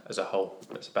everyone as a whole.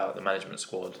 It's about the management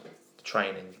squad, the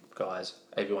training guys,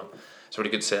 everyone. It's really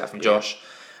good to see that from Josh.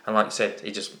 And like you said,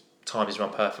 he just timed his run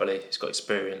perfectly. He's got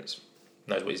experience,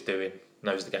 knows what he's doing,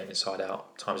 knows the game inside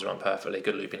out. Timed his run perfectly.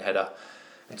 Good looping header,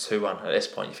 and 2-1. At this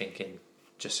point, you're thinking,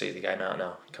 just see the game out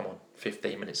now. Come on,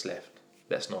 15 minutes left.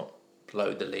 Let's not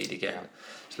blow the lead again.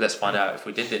 So let's find out if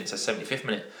we did it. So 75th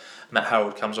minute, Matt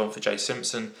Harold comes on for Jay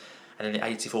Simpson, and in the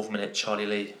 84th minute, Charlie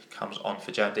Lee comes on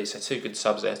for JMD. So 2 good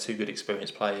subs there, 2 good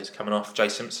experienced players coming off. Jay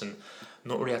Simpson,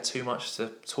 not really had too much to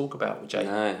talk about with Jay.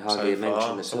 No, hardly a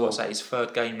mention at all. What's that? His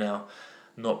 3rd game now,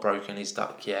 not broken his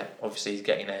duck yet. Obviously, he's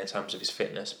getting there in terms of his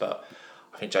fitness, but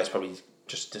I think Jay's probably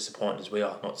just disappointed as we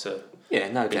are not to be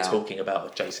talking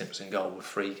about a Jay Simpson goal with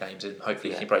 3 games in.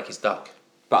 Hopefully, he can break his duck.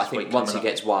 But I think once he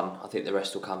gets one, I think the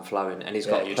rest will come flowing, and he's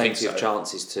got plenty of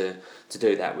chances to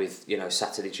do that with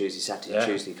Saturday,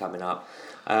 Tuesday coming up.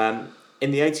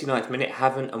 In the 89th minute,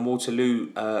 Havant and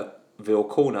Waterlooville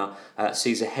corner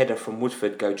sees a header from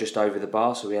Woodford go just over the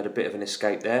bar, so we had a bit of an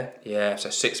escape there. Yeah, so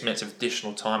 6 minutes of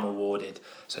additional time awarded,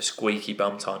 so squeaky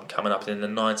bum time coming up. And in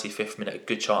the 95th minute, a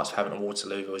good chance for Havant and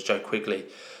Waterlooville as Joe Quigley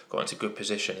got into good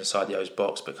position inside the O's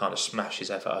box, but kind of smashed his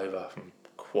effort over from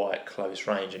quite close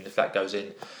range. And if that goes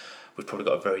in, we've probably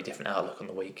got a very different outlook on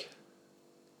the week.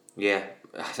 Yeah,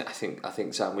 I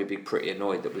think so. And we'd be pretty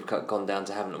annoyed that we've gone down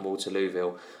to Havant and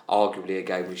Waterlooville, arguably a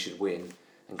game we should win,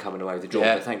 and coming away with the draw.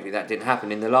 Yeah. But thankfully that didn't happen.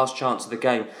 In the last chance of the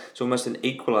game, it's almost an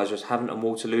equaliser as Havant and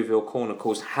Waterlooville corner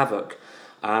caused havoc,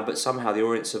 but somehow the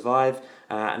Orient survive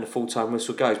and the full-time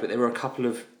whistle goes. But there were a couple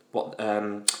of what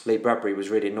Lee Bradbury was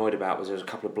really annoyed about was there was a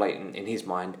couple of blatant, in his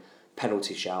mind,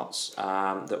 penalty shouts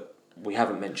that we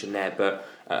haven't mentioned there, but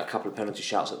a couple of penalty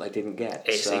shouts that they didn't get.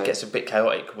 It gets a bit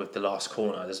chaotic with the last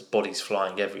corner. There's bodies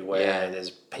flying everywhere. Yeah. There's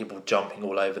people jumping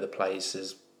all over the place.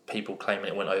 There's people claiming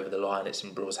it went over the line. It's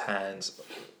in Brill's hands.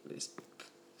 It's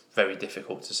very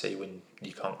difficult to see when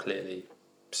you can't clearly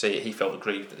see it. He felt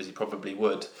aggrieved as he probably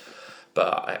would,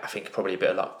 but I think probably a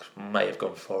bit of luck may have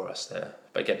gone for us there.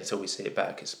 But again, until we see it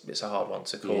back, it's a hard one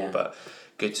to call. Yeah. But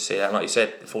good to see that. And like you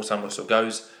said, the full-time whistle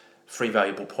goes. 3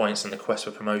 valuable points, and the quest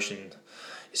for promotion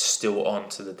is still on,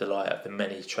 to the delight of the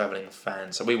many travelling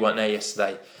fans. So we weren't there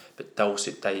yesterday, but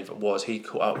Dulcet Dave was. He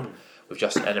caught up with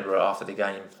Justin Edinburgh after the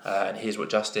game, and here's what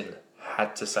Justin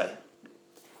had to say.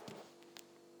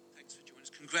 Thanks for joining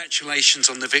us. Congratulations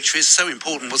on the victory. It's so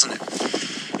important, wasn't it?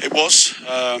 It was.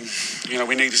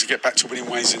 We needed to get back to winning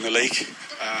ways in the league.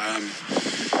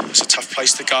 It's a tough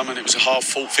place to come, and it was a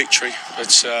hard-fought victory. But,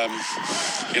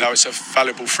 it's a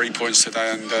valuable 3 points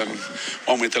today, and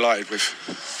one we're delighted with.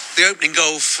 The opening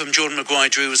goal from Jordan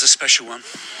Maguire-Drew was a special one.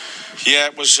 Yeah,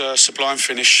 it was a sublime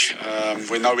finish.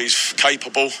 We know he's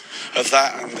capable of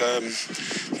that, and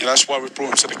that's why we brought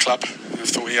him to the club. I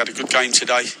thought he had a good game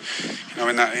today.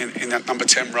 In that number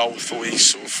 10 role, I thought he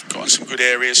sort of got in some good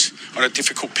areas on a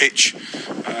difficult pitch,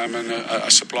 and a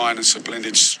sublime and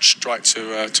splendid strike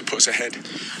to put us ahead.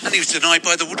 And he was denied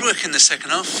by the woodwork in the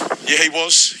second half. Yeah, he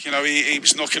was. He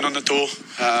was knocking on the door.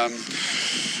 I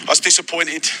was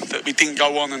disappointed that we didn't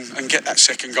go on and get that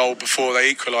second goal before they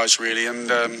equalised, really. And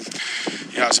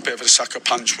it was a bit of a sucker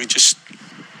punch. We just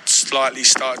slightly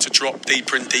started to drop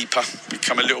deeper and deeper,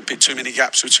 become a little bit too many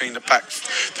gaps between the back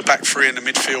three and the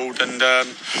midfield, and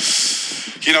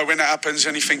when that happens,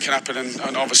 anything can happen,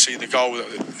 and obviously the goal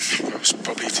was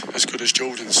probably as good as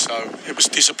Jordan's, so it was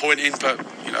disappointing, but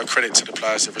credit to the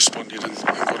players that responded and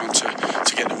got on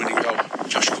to get the winning goal.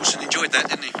 Josh Coulson enjoyed that,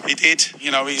 didn't he? He did.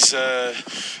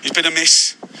 He's been a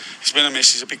miss.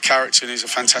 He's a big character, and he's a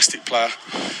fantastic player,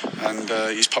 and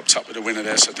he's popped up with a winner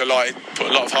there, so delighted. Put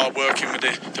a lot of hard work in with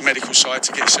the medical side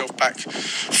to get himself back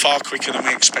far quicker than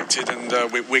we expected, and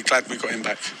we're glad we got him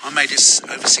back. I made it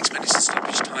over 6 minutes of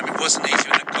stoppage time. It wasn't easy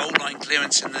with a goal line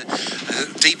clearance in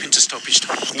the deep into stoppage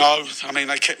time. No,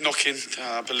 they kept knocking.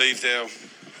 I believe they're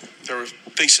a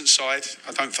decent side.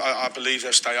 I believe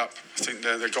they'll stay up. I think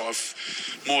they've got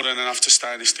more than enough to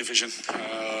stay in this division.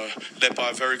 Led by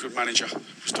a very good manager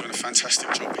who's doing a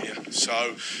fantastic job here.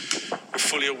 So we're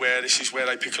fully aware this is where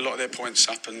they pick a lot of their points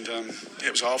up, and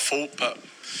it was our fault, but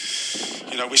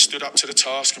we stood up to the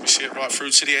task, and we see it right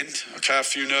through to the end. Okay, a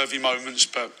few nervy moments,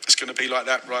 but it's going to be like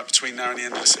that right between now and the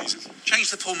end of the season.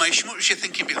 Change the formation. What was your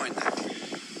thinking behind that?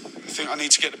 I think I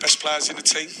need to get the best players in the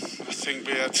team. I think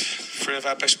we had 3 of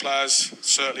our best players,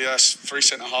 certainly us, 3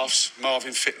 centre-halves.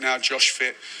 Marvin fit now, Josh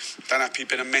fit. Dan Happe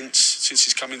been immense since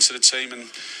he's come into the team, and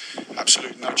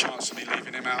absolutely no chance of me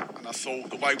leaving him out. And I thought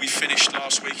the way we finished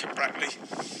last week at Brackley,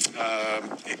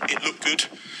 it looked good.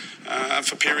 And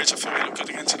for periods, I thought it looked good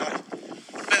again today.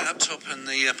 What about up top and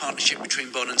the partnership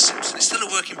between Bond and Simpson? It's still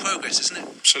a work in progress, isn't it?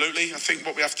 Absolutely. I think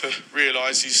what we have to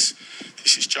realise is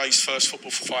this is Jay's first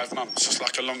football for 5 months. It's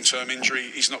like a long-term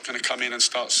injury. He's not going to come in and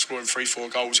start scoring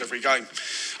 3-4 goals every game.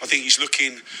 I think he's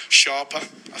looking sharper.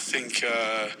 I think,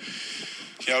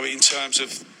 in terms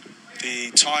of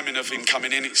the timing of him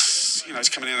coming in, it's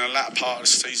coming in a latter part of the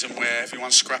season where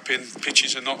everyone's scrapping.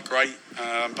 Pitches are not great,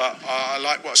 but I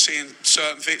like what I see in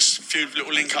certain bits. A few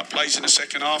little link-up plays in the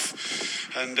second half,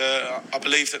 and I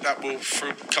believe that will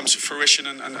come to fruition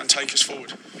and take us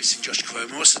forward. Missing Josh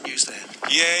Cromer, what's the news there?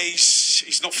 Yeah,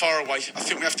 he's not far away. I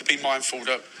think we have to be mindful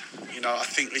that I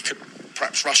think we could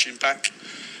perhaps rush him back.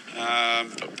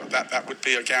 But that would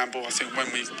be a gamble. I think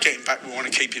when we get him back, we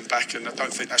want to keep him back, and I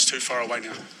don't think that's too far away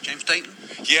now. James Dayton?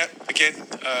 Yeah, again,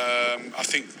 I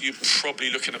think you're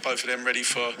probably looking at both of them ready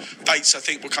for Bates. I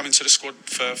think will come into the squad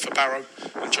for Barrow,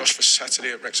 and Josh for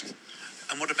Saturday at Wrexham.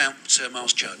 And what about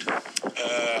Miles Judd?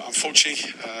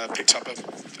 Unfortunately, picked up a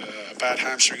bad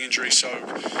hamstring injury, so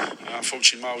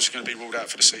unfortunately Miles is going to be ruled out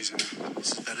for the season.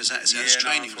 It's as bad as that. Is that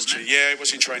training, wasn't it? Yeah, it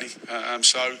was in training.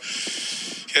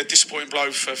 Disappointing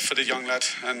blow for the young lad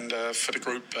and for the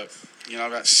group, but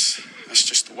that's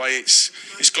just the way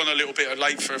it's gone a little bit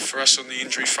late for us on the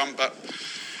injury front, but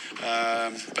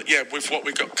yeah, with what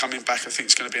we've got coming back, I think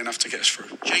it's going to be enough to get us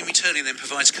through. Jamie Turley then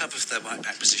provides cover for their right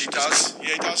back position. He does.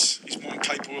 Yeah, he does. He's more than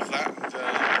capable of that.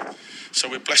 And, so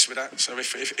we're blessed with that. So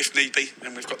if need be,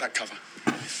 then we've got that cover.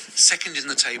 Second in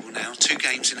the table now, 2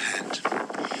 games in hand.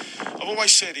 I've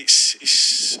always said it's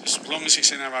as long as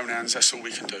it's in our own hands, that's all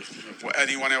we can do. What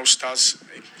anyone else does,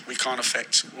 we can't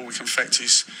affect. All we can affect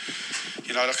is,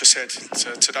 like I said,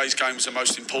 today's game was the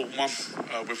most important one.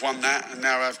 We've won that, and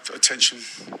now our attention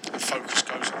and focus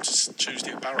goes on to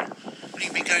Tuesday at Barrow. Will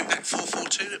you be going back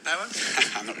 4-4-2 at Barrow?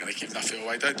 I'm not going to give nothing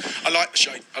away, though. I like the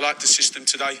shape. I like the system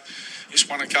today. It's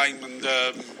won a game, and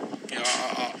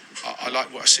I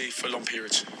like what I see for long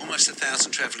periods. Almost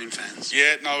 1,000 travelling fans.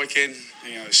 Yeah, no, again,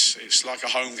 it's like a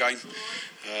home game.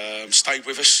 Stay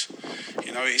with us.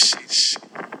 It's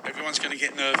everyone's going to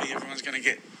get nervy. Everyone's going to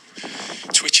get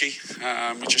twitchy.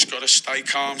 We just got to stay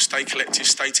calm, stay collective,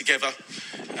 stay together,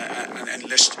 and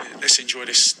let's enjoy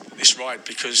this ride.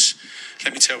 Because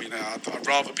let me tell you now, I'd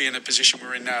rather be in a position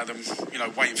we're in now than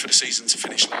waiting for the season to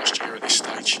finish last year at this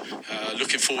stage.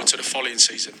 Looking forward to the following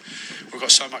season. We've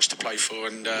got so much to play for,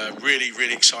 and really,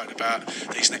 really excited about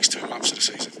these next 2 months of the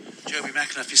season. Joby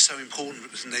Macklin is so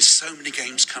important, and there's so many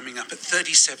games coming up at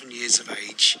 37 years of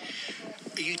age.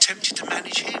 Are you tempted to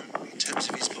manage him in terms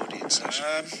of his body and such?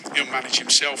 He'll manage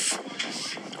himself.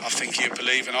 I think he'll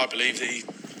believe, and I believe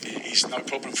that he's no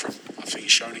problem for him. I think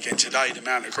he's shown again today the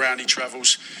amount of ground he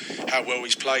travels, how well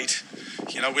he's played.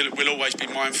 We'll always be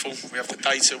mindful. We have the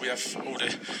data, we have all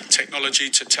the technology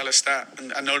to tell us that,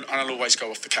 and I'll always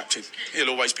go off the captain. He'll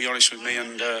always be honest with me,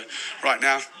 and right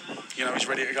now, he's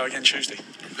ready to go again Tuesday.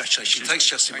 Congratulations. Thanks,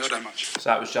 Justin. Thanks well very done. much. So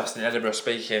that was Justin Edinburgh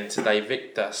speaking to Dave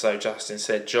Victor. So Justin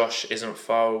said Josh isn't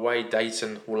far away.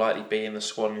 Dayton will likely be in the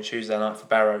squad on Tuesday night for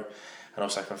Barrow, and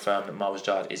also confirmed that Miles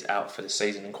Judd is out for the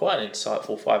season. And quite an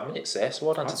insightful 5 minutes there. So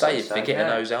well done to Dave for getting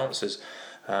those answers.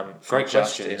 Great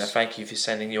Justin, questions. and thank you for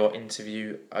sending your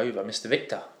interview over, Mr.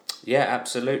 Victor. Yeah,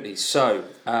 absolutely. So,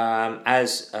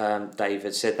 as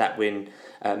David said, that win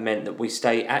meant that we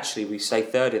stay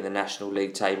third in the National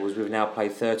League tables. We've now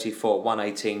played 34, won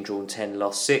 18, drawn 10,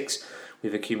 lost 6.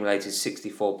 We've accumulated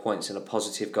 64 points and a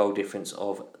positive goal difference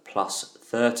of plus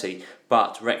 30.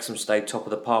 But Wrexham stayed top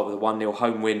of the pile with a 1-0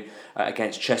 home win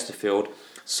against Chesterfield.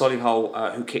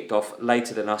 Solihull, who kicked off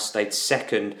later than us, stayed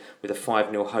second with a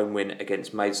 5-0 home win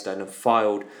against Maidstone, and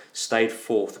Fylde stayed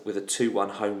fourth with a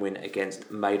 2-1 home win against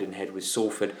Maidenhead, with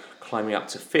Salford climbing up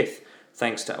to fifth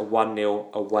thanks to a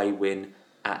 1-0 away win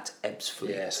at Ebbsfleet.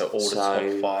 Yeah, so all the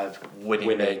top 5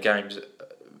 winning their games.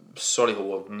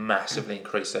 Solihull have massively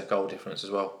increased their goal difference as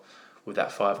well with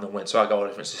that 5-0 win. So our goal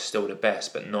difference is still the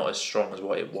best, but not as strong as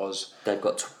what it was. They've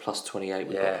got plus 28,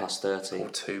 we've got plus 30.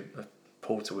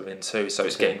 Porter within 2, so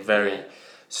it's getting very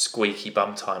squeaky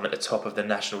bum time at the top of the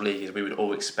National League, as we would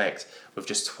all expect, with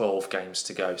just 12 games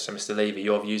to go. So Mr. Levy,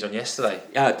 your views on yesterday?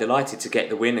 Yeah, delighted to get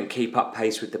the win and keep up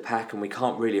pace with the pack, and we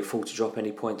can't really afford to drop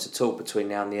any points at all between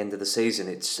now and the end of the season.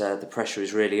 It's the pressure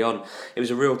is really on. It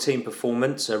was a real team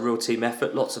performance, a real team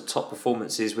effort, lots of top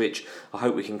performances which I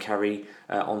hope we can carry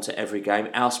onto every game.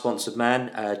 Our sponsored man,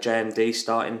 JMD,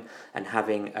 starting and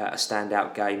having a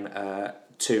standout game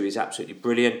too, is absolutely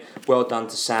brilliant. Well done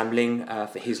to Sam Ling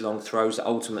for his long throws that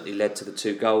ultimately led to the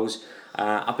 2 goals.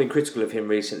 I've been critical of him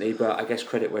recently, but I guess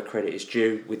credit where credit is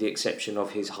due, with the exception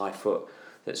of his high foot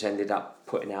that's ended up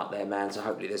putting out their man, so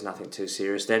hopefully there's nothing too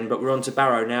serious then. But we're on to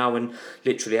Barrow now, and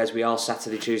literally as we are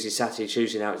Saturday,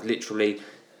 Tuesday now, it's literally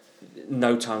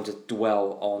no time to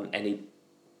dwell on any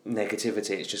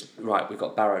negativity. It's just, right, we've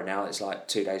got Barrow now, it's like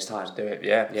 2 days' time. Let's do it,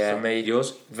 yeah. For me,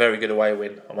 yours? Very good away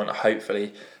win. I want to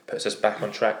hopefully puts us back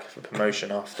on track for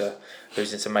promotion after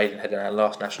losing to Maidenhead in our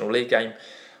last National League game.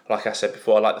 Like I said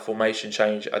before, I like the formation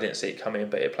change. I didn't see it coming,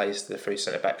 but it plays to the 3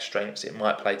 centre-back strengths. It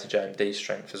might play to JMD's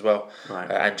strength as well, right.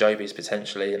 And Joby's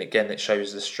potentially. And again, it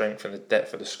shows the strength and the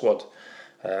depth of the squad.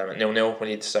 At 0-0, we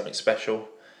needed something special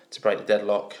to break the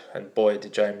deadlock, and boy,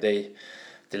 did JMD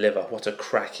deliver. What a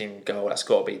cracking goal. That's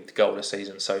got to be the goal of the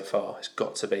season so far. It's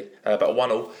got to be. But at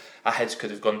 1-0, our heads could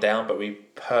have gone down, but we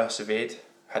persevered,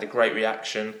 had a great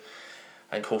reaction.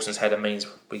 and Coulson's header means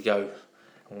we go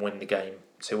and win the game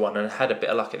 2-1, and had a bit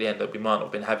of luck at the end that we might not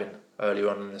have been having earlier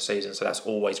on in the season, so that's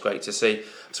always great to see.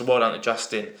 So well done to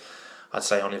Justin, I'd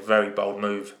say, on a very bold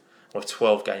move. With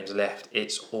 12 games left,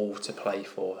 it's all to play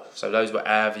for. So those were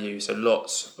our views. So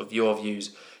lots of your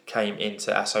views came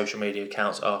into our social media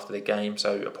accounts after the game.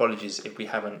 So apologies if we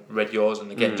haven't read yours.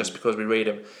 And again, just because we read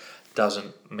them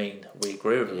doesn't mean we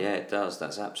agree with them. Yeah, it does.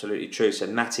 That's absolutely true. So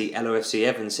Matty LOFC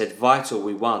Evans said, vital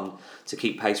we won to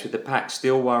keep pace with the pack.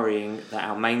 Still worrying that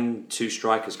our main two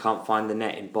strikers can't find the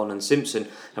net in Bonne and Simpson,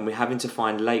 and we're having to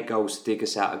find late goals to dig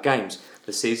us out of games.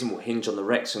 The season will hinge on the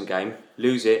Wrexham game.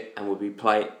 Lose it and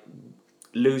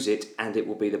it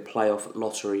will be the playoff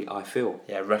lottery, I feel.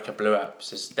 Yeah, Wrecker blew up.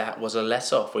 Says that was a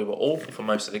let-off. We were awful for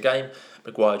most of the game.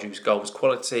 Maguire-Drew's goal was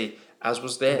quality, as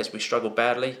was theirs. We struggled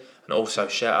badly. And also,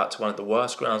 shout out to one of the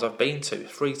worst grounds I've been to.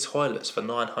 3 toilets for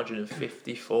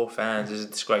 954 fans is a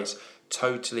disgrace.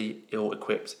 Totally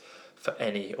ill-equipped for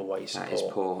any away support. That is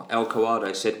poor. El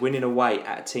Coado said, winning away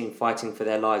at a team fighting for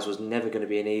their lives was never going to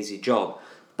be an easy job.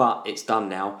 But it's done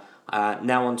now.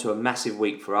 Now on to a massive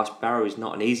week for us. Barrow is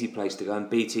not an easy place to go, and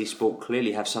BT Sport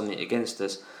clearly have something against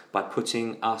us by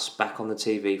putting us back on the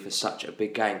TV for such a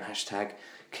big game. Hashtag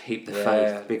keep the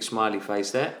faith. Big smiley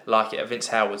face there. Like it. Vince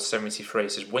Howard 73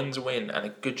 says, win's a win and a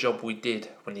good job we did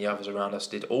when the others around us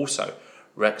did. Also,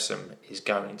 Wrexham is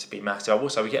going to be massive.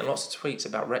 Also, we're getting lots of tweets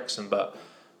about Wrexham, but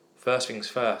first things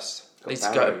first. Needs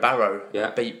to go to Barrow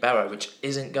and beat Barrow, which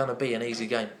isn't going to be an easy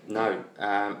game. No,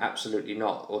 absolutely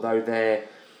not. Although they're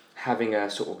having a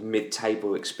sort of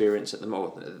mid-table experience at the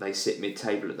moment, they sit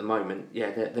mid-table at the moment,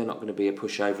 they're not going to be a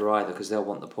pushover either, because they'll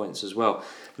want the points as well.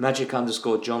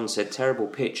 Magic_John said, terrible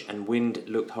pitch and wind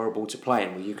looked horrible to play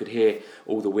in. Well, you could hear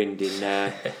all the wind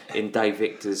in Dave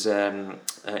Victor's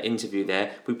interview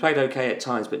there. We played okay at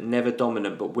times, but never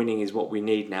dominant, but winning is what we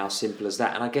need now, simple as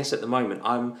that. And I guess at the moment,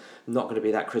 I'm not going to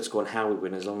be that critical on how we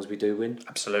win as long as we do win.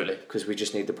 Absolutely. Because we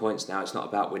just need the points now. It's not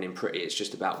about winning pretty, it's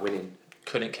just about winning.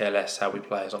 Couldn't care less how we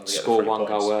play as long as we get the 3 3 one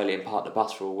points. goal early and park the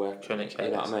bus for all work. Couldn't care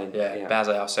you know less. What I mean? Yeah.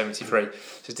 Bazar 73. So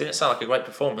it didn't sound like a great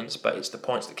performance, but it's the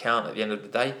points that count at the end of the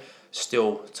day.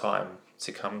 Still time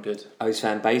to come good.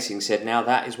 O's-Fan Basing said, now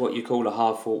that is what you call a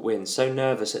hard-fought win. So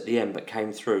nervous at the end, but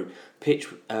came through.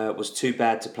 Pitch was too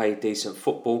bad to play decent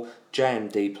football.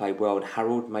 JMD played well, and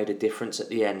Harold made a difference at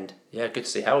the end. Yeah, good to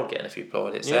see Harold getting a few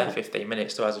plaudits there. 15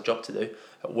 minutes, still has a job to do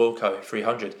at Wilco,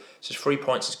 300. So 3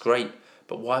 points is great,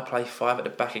 but why play 5 at the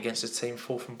back against a team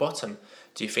 4th from bottom?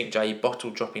 Do you think Jay Bottle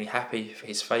dropping Happe for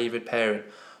his favoured pairing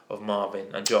of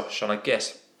Marvin and Josh? And I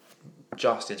guess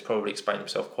Justin's probably explained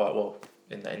himself quite well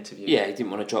in that interview. Yeah, he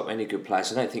didn't want to drop any good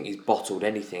players. I don't think he's bottled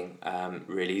anything,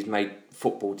 really. He's made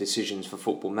football decisions for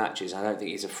football matches. I don't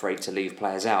think he's afraid to leave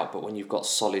players out, but when you've got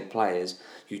solid players,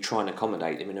 you try and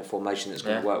accommodate them in a formation that's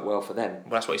going to work well for them.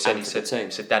 Well, that's what he said. He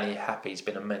said Danny Happe's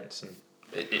been immense, and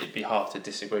it'd be hard to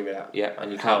disagree with that. Yeah,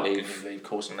 and you can't leave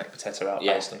Coulson and Ekpateta out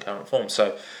based on current form.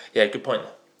 So, yeah, good point.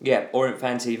 Yeah, Orient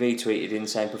Fan TV tweeted in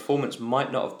saying performance might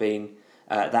not have been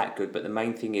that good, but the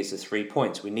main thing is the 3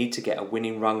 points. We need to get a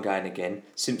winning run going again.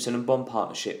 Simpson and Bond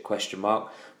partnership, ?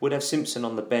 Would have Simpson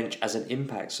on the bench as an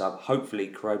impact sub. Hopefully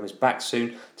Karoma's back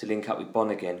soon to link up with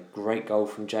Bond again. Great goal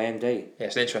from JMD. Yeah,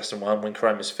 it's an interesting one. When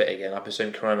Karoma's fit again, I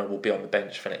presume Karoma will be on the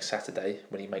bench for next Saturday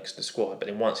when he makes the squad. But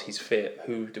then once he's fit,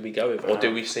 who do we go with? Or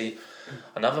do we see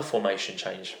another formation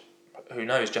change? Who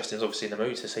knows? Justin's obviously in the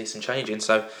mood to see some changing.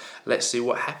 So let's see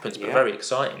what happens. But very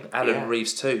exciting. Alan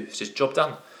Reeves too. It's just job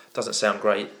done. Doesn't sound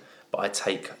great, but I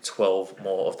take 12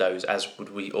 more of those, as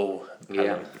would we all.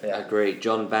 Yeah, agree.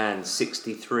 John Band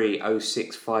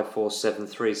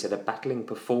 63065473 said a battling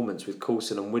performance with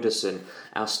Coulson and Widdowson,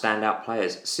 our standout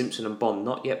players. Simpson and Bond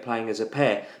not yet playing as a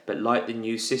pair, but like the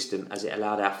new system as it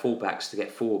allowed our fullbacks to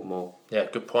get forward more. Yeah,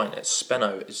 good point. It's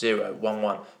Spenno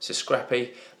 011. So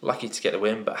scrappy, lucky to get the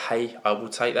win, but hey, I will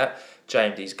take that.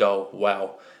 JMD's goal,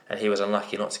 wow. And he was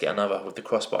unlucky not to get another with the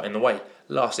crossbar in the way.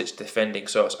 Last-ditch defending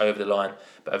saw us over the line,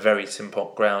 but a very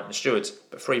simple ground and stewards.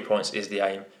 But 3 points is the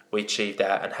aim. We achieved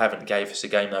that and haven't gave us a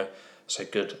game though. So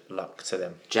good luck to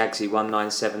them.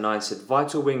 Jagsy1979 said,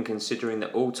 vital win considering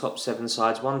that all top 7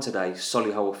 sides won today.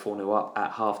 Solihull were 4-0 up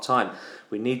at half-time.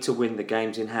 We need to win the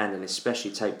games in hand and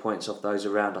especially take points off those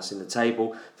around us in the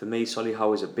table. For me,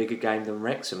 Solihull is a bigger game than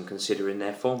Wrexham considering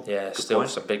their form. Yeah, good still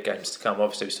point. Some big games to come.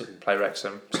 Obviously, we still can play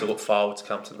Wrexham. Still got Fylde to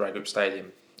come to the Red Group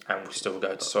Stadium, and we still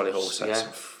go to Solihull. So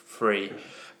some 3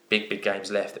 big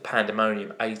games left. The Pandemonium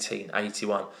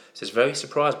 1881 says, very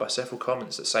surprised by several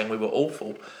comments that saying we were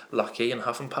awful, lucky and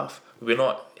huff and puff. We were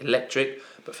not electric,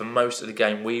 but for most of the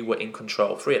game we were in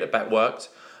control. 3 at the back worked,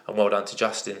 and well done to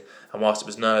Justin. And whilst it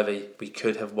was nervy, we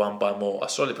could have won by more. A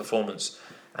solid performance,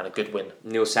 and a good win.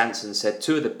 Neil Sanson said,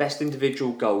 2 of the best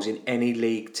individual goals in any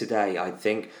league today, I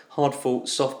think. Hard fought,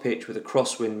 soft pitch with a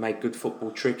crosswind made good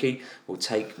football tricky.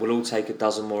 We'll all take a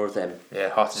dozen more of them. Yeah,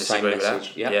 hard to disagree with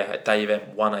that. Yep. Yeah, Dave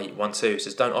M1812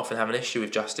 says, don't often have an issue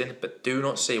with Justin, but do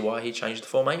not see why he changed the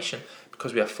formation.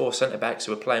 Because we have 4 centre-backs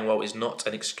who are playing well is not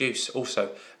an excuse.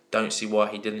 Also, don't see why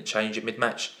he didn't change it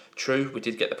mid-match. True, we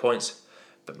did get the points,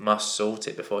 but must sort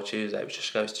it before Tuesday, which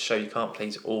just goes to show you can't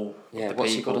please all the people.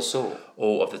 What's he got to sort?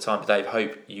 All of the time. But Dave,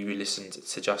 hope you listened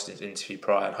to Justin's interview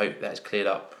prior and hope that has cleared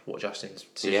up what Justin's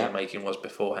decision making was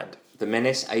beforehand. The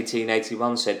Menace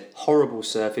 1881 said, horrible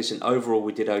surface and overall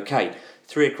we did okay.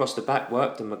 3 across the back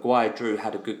worked and Maguire-Drew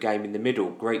had a good game in the middle.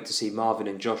 Great to see Marvin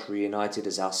and Josh reunited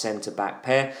as our centre-back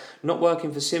pair. Not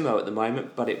working for Simo at the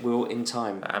moment, but it will in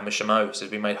time. And Mishamo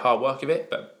says we made hard work of it,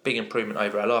 but big improvement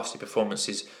over our last 2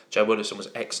 performances. Joe Wilson was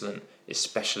excellent,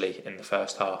 especially in the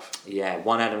first half. Yeah,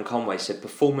 one Adam Conway said,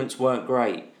 performance weren't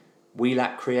great. We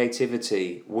lack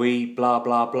creativity. We blah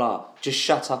blah blah. Just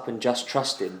shut up and just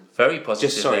trust him. Very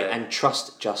positive. And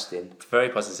trust Justin. Very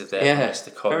positive there,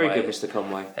 Mr. Conway. Very good, Mr.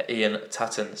 Conway. Ian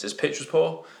Tutton says pitch was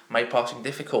poor, made passing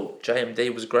difficult.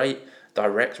 JMD was great,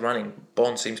 direct running.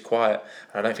 Bond seems quiet,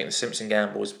 and I don't think the Simpson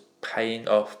gamble was paying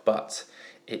off. But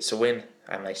it's a win,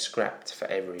 and they scrapped for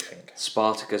everything.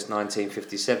 Spartacus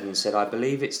 1957 said, I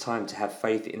believe it's time to have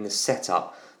faith in the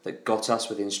setup that got us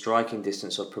within striking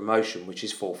distance of promotion, which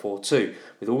is 4-4-2,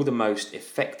 with all the most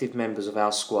effective members of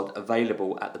our squad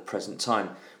available at the present time.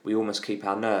 We all must keep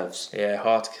our nerves. Yeah,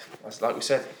 hard. Like we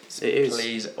said, it is.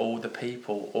 Please all the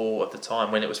people all of the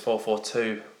time. When it was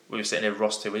 4-4-2, we were sitting here with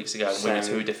Ross 2 weeks ago, and we were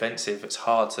too defensive. It's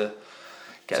hard to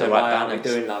get the right balance. So why aren't we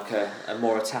doing like a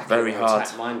more attacking, very hard,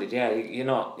 attack-minded? Yeah, you're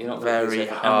not very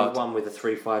hard. And we won with a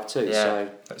 3-5-2. Yeah. So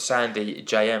Sandy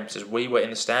JM says we were in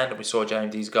the stand and we saw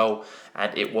JMD's goal,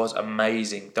 and it was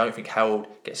amazing. Don't think Harold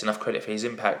gets enough credit for his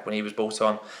impact when he was brought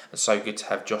on, and so good to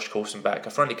have Josh Coulson back. A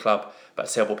friendly club, but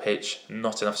a terrible pitch,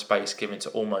 not enough space given to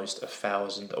almost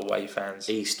 1,000 away fans.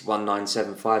 East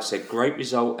 1975 said, great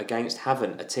result against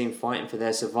Havant, a team fighting for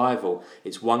their survival.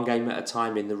 It's 1 game at a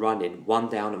time in the running, 1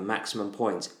 down and maximum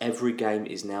points. Every game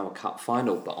is now a cup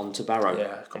final, but on to Barrow.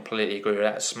 Yeah, completely agree with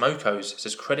that. Smokos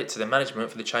says credit to the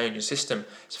management for the change in system.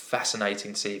 It's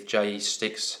fascinating to see if JE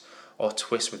sticks or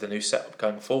twists with the new setup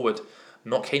going forward.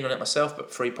 Not keen on it myself,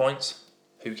 but 3 points,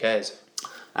 who cares?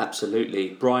 Absolutely.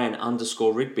 Brian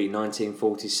 _Rigby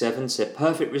 1947 said,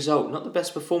 perfect result, not the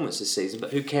best performance this season,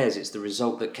 but who cares? It's the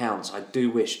result that counts. I do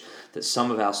wish that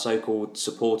some of our so-called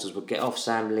supporters would get off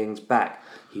Sam Ling's back.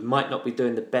 He might not be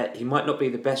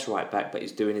the best right back, but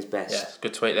he's doing his best. Yeah,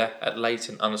 good tweet there. At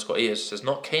Leyton _Ears says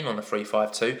not keen on the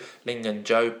 3-5-2. Ling and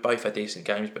Joe both had decent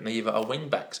games, but neither are wing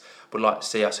backs. Would like to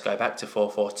see us go back to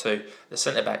 4-4-2. The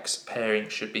centre backs pairing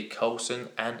should be Coulson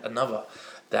and another.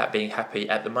 That being Happe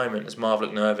at the moment, as Marv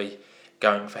looked nervy,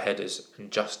 going for headers, and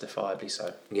justifiably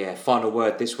so. Yeah, final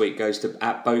word this week goes to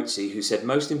 @Boatsy, who said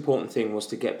most important thing was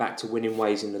to get back to winning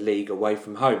ways in the league away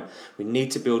from home. We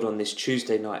need to build on this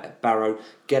Tuesday night at Barrow,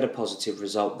 get a positive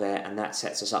result there, and that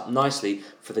sets us up nicely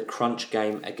for the crunch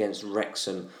game against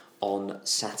Wrexham on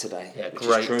Saturday. Yeah,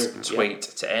 great tweet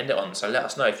to end it on. So let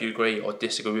us know if you agree or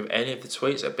disagree with any of the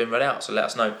tweets that have been read out. So let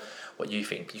us know what you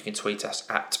think. You can tweet us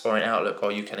at Orient Outlook,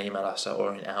 or you can email us at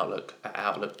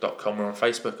orientoutlook@outlook.com. We're on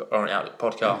Facebook at Orient Outlook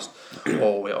Podcast,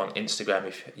 or we're on Instagram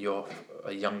if you're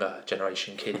a younger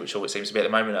generation kid, which always seems to be at the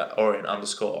moment, at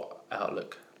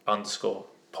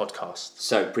Orient_Outlook_podcast.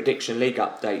 So prediction league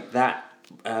update. That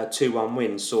 2-1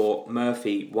 win saw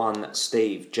Murphy 1,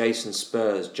 Steve, Jason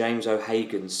Spurs, James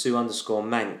O'Hagan, Sue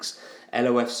 _Manx,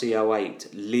 LOFC 08,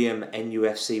 Liam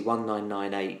NUFC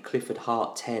 1998, Clifford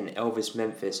Hart 10, Elvis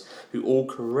Memphis, who all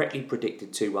correctly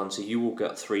predicted 2-1, so you will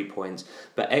get 3 points.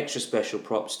 But extra special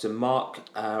props to Mark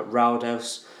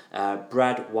Raudos,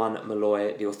 Brad 1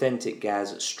 Malloy, The Authentic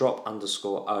Gaz, Strop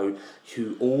 _O,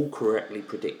 who all correctly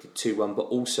predicted 2-1, but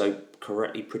also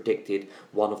correctly predicted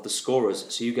one of the scorers.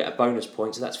 So you get a bonus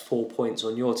point, so that's 4 points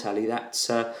on your tally.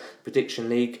 That's prediction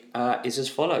league is as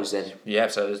follows then. Yeah,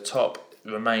 so the top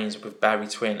remains with Barry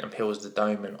Twin and Pills the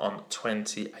Doman on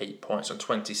 28 points. On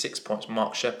 26 points,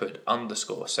 Mark Shepherd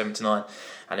 _79,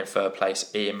 and in third place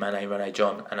Ian Mane, Rene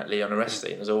John, and at Leon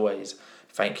Aresti. And as always,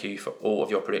 thank you for all of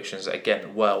your predictions.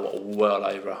 Again, well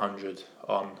over 100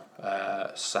 on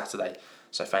Saturday.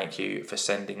 So thank you for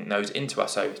sending those into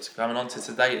us. So coming on to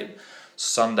today, then,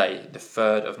 Sunday, the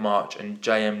 3rd of March, and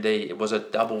JMD, it was a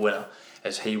double winner,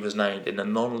 as he was named in the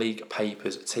non-league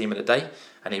papers Team of the Day,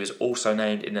 and he was also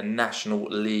named in the National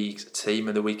League's Team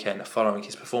of the Weekend following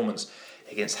his performance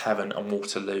against Havant and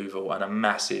Waterlooville, and a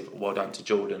massive well done to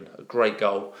Jordan. A great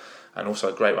goal, and also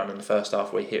a great run in the first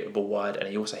half where he hit the ball wide, and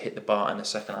he also hit the bar in the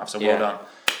second half. So well done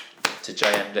to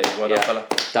JMD. Well done, fella.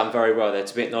 Done very well there.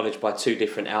 To be acknowledged by two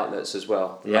different outlets as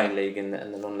well, the main league and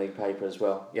the non-league paper as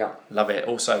well. Yeah, love it.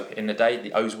 Also in the day,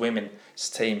 the O's women's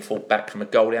team fought back from a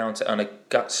goal down to earn a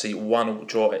gutsy 1-1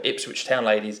 draw at Ipswich Town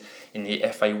ladies in the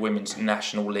FA Women's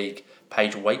National League.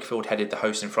 Paige Wakefield headed the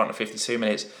host in front of 52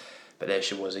 minutes, but there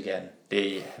she was again.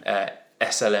 The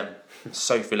SLM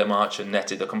Sophie Lamarche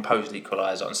netted the composed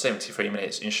equaliser on 73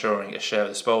 minutes, ensuring a share of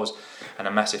the spoils. And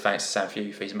a massive thanks to Sam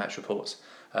Few for his match reports.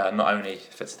 Not only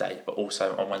for today, but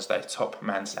also on Wednesday. Top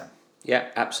man, Sam. Yeah,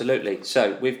 absolutely.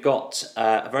 So we've got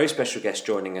a very special guest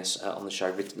joining us on the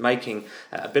show, making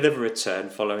a bit of a return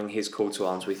following his call to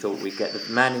arms. We thought we'd get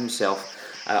the man himself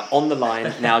on the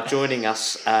line. Now joining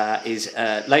us is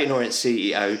Leyton Orient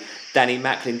CEO Danny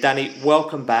Macklin. Danny,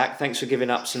 welcome back. Thanks for giving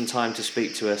up some time to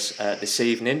speak to us this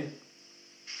evening.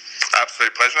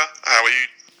 Absolute pleasure. How are you,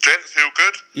 gents? Feel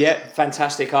good? Yeah,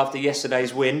 fantastic. After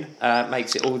yesterday's win,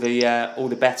 makes it all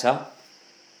the better.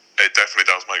 It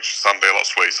definitely does make Sunday a lot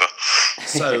sweeter.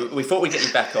 So we thought we'd get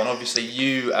you back on. Obviously,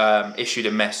 you issued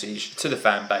a message to the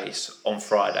fan base on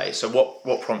Friday. So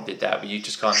what prompted that? Were you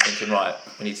just kind of thinking, right,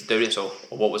 we need to do this, or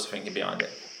what was the thinking behind it?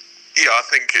 Yeah, I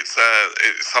think it's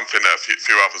something that a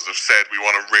few others have said. We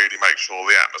want to really make sure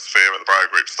the atmosphere at the Barrow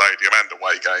Group Stadium and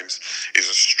away games is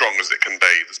as strong as it can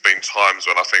be. There's been times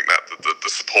when I think that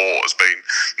the support has been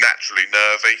naturally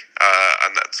nervy,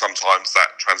 and that sometimes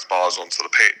that transpires onto the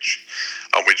pitch.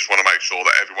 And we just want to make sure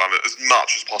that everyone, as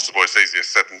much as possible, it's easier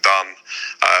said than done,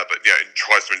 but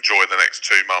tries to enjoy the next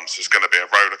 2 months. It's going to be a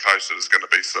roller coaster. There's going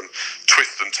to be some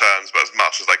twists and turns, but as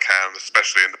much as they can,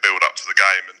 especially in the build up to the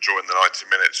game and during the 90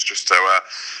 minutes, just to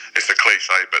it's a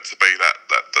cliche, but to be that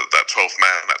 12th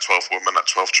man, that 12th woman, that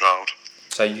 12th child.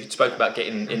 So you spoke about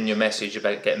getting in your message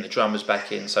about getting the drummers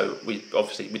back in. So we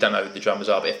don't know who the drummers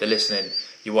are, but if they're listening,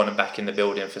 you want them back in the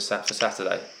building for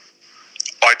Saturday.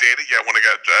 Ideally, I want to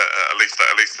get at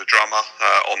least the drummer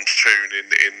on tune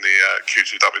in the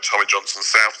Q2W Tommy Johnson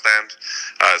South Stand.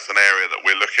 It's an area that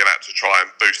we're looking at to try and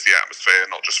boost the atmosphere,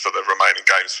 not just for the remaining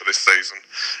games for this season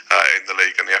in the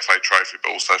league and the FA Trophy,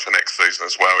 but also for next season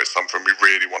as well. It's something we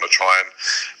really want to try and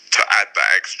to add that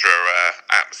extra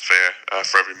atmosphere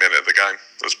for every minute of the game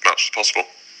as much as possible.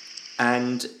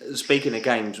 And speaking of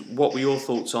games, what were your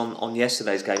thoughts on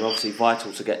yesterday's game? Obviously vital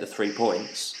to get the 3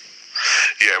 points.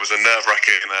 Yeah, it was a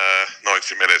nerve-wracking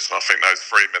 90 minutes, and I think those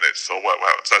 3 minutes, so 6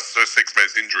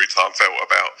 minutes injury time felt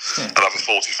about another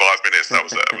 45 minutes. It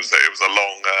was a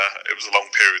long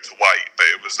period to wait, but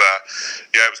it was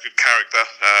good character.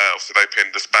 Obviously, they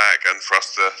pinned us back, and for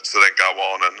us to then go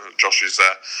on, and Josh's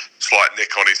slight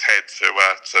nick on his head to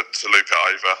loop it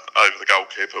over the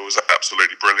goalkeeper was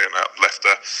absolutely brilliant. That left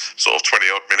a sort of 20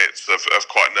 odd minutes of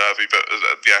quite nervy, but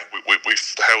we've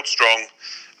held strong.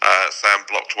 Sam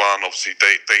blocked one. Obviously,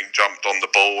 Dean jumped on the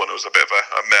ball, and it was a bit of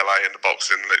a melee in the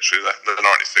box in literally the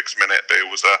 96th minute. But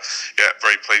it was a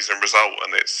very pleasing result,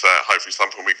 and it's hopefully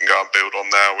something we can go and build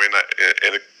on now in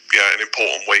an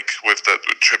important week with the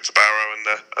trip to Barrow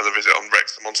and the visit on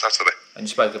Wrexham on Saturday. And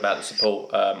you spoke about the support,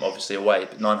 obviously away,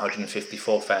 but 954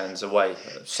 fans away.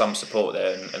 Some support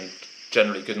there, and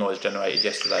generally good noise generated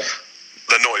yesterday.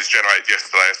 The noise generated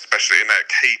yesterday, especially in that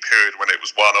key period when it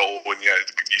was 1-1, when you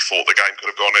thought the game could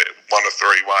have gone one of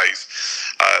 3 ways.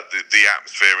 The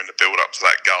atmosphere in the build-up to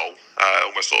that goal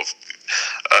almost sort of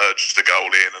urged the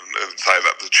goal in, and say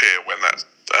that the cheer when that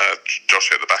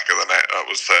Josh hit the back of the net, it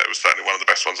was certainly one of the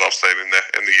best ones I've seen in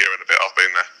the year and a bit I've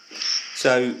been there.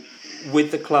 So,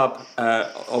 with the club,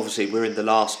 obviously we're in the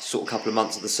last sort of couple of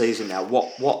months of the season now.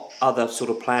 What other sort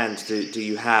of plans do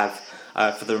you have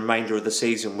for the remainder of the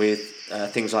season with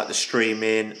things like the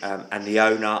streaming and the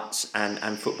O-Nuts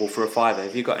and football for a fiver?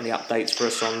 Have you got any updates for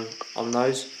us on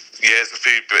those? Yeah, there's a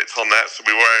few bits on that. So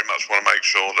we very much want to make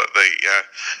sure that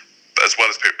as well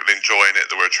as people enjoying it,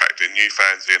 that we're attracting new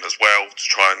fans in as well to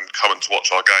try and come and to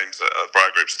watch our games at Barrow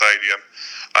Group Stadium.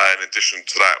 In addition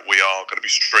to that, we are going to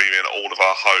be streaming all of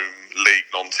our home league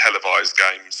non-televised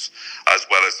games, as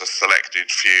well as a selected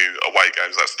few away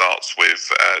games. That starts with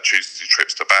Tuesday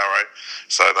trips to Barrow,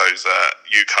 so those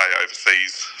UK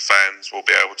overseas fans will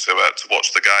be able to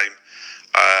watch the game.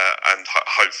 And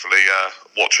hopefully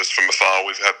watch us from afar.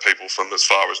 We've had people from as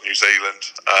far as New Zealand,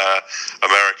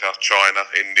 America, China,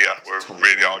 India. We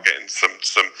really are getting some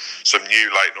new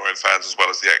Leyton Orient fans, as well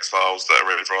as the exiles that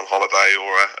are either on holiday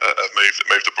or have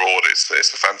moved abroad. It's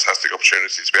a fantastic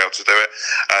opportunity to be able to do it.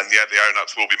 And the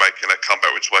O-Nuts will be making a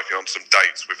comeback. We're just working on some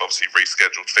dates. We've obviously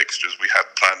rescheduled fixtures we had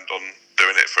planned on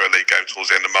doing it for a league game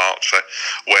towards the end of March. So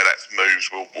where that's moved,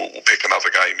 we'll pick another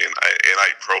game in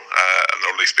April, and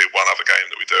there'll at least be one other game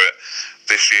that we do it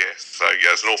this year. So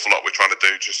yeah, there's an awful lot we're trying to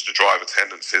do just to drive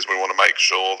attendances. We want to make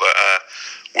sure that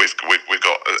we've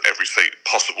got every seat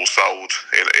possible sold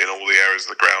in all the areas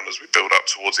of the ground as we build up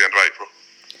towards the end of April.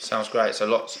 Sounds great. So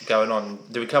lots going on.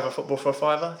 Do we cover football for a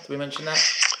fiver? Did we mention that?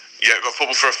 Yeah, we've got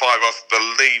football for a fiver. I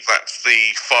believe that's the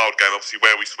Fylde game. Obviously,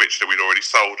 where we switched it, we'd already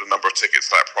sold a number of tickets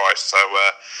at that price. So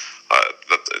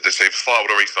it's either Fylde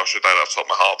or East, I should know that off the top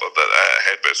of my heart,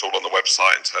 but it's all on the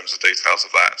website in terms of details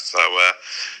of that. So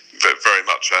very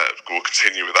much we'll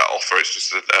continue with that offer. It's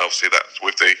just obviously that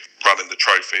with the running the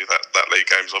trophy, that league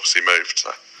game's obviously moved.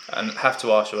 So. And have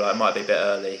to ask you, it might be a bit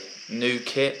early. New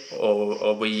kit, or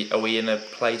are we in a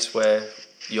place where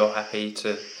you're happy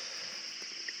to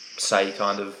say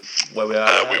kind of where we are?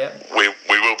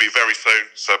 We will be very soon.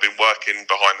 So I've been working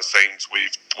behind the scenes.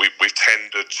 We've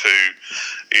tendered to,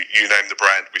 you name the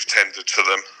brand, we've tendered to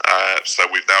them. So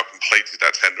we've now completed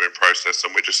that tendering process,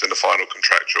 and we're just in the final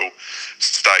contractual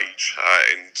stage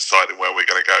in deciding where we're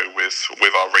going to go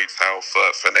with our retail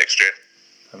for next year.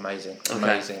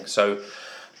 Amazing. So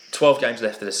 12 games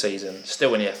left of the season,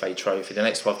 still in the FA Trophy. The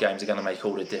next 12 games are going to make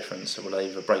all the difference. We'll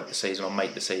either break the season or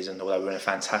make the season, although we're in a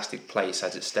fantastic place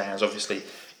as it stands. Obviously,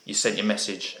 you sent your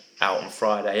message out on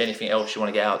Friday. Anything else you want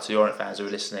to get out to your Orient fans who are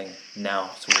listening now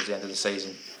towards the end of the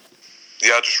season?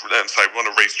 Yeah, I just say we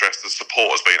want to re-stress the support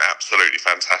has been absolutely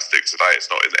fantastic today. It's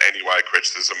not in any way a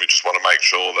criticism. We just want to make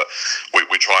sure that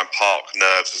we try and park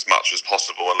nerves as much as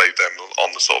possible and leave them on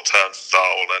the sort of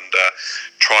turnstile and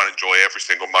try and enjoy every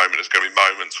single moment. There's going to be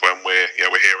moments when we're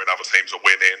hearing other teams are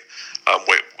winning.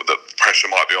 The pressure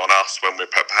might be on us when we're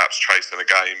perhaps chasing a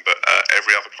game, but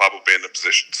every other club will be in the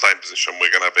same position.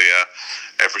 We're going to be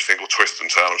every single twist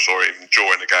and turn, I'm sure, even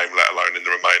during the game, let alone in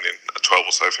the remaining 12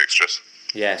 or so fixtures.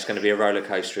 Yeah, it's going to be a roller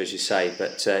coaster, as you say.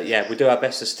 But we do our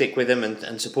best to stick with them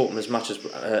and support them as much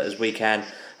as we can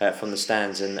from the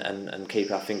stands and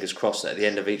keep our fingers crossed that at the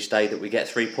end of each day that we get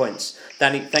 3 points.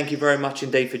 Danny, thank you very much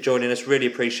indeed for joining us. Really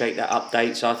appreciate that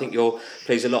update. So I think you'll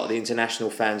please a lot of the international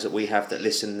fans that we have that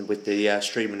listen with the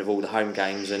streaming of all the home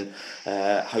games and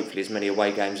hopefully as many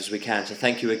away games as we can. So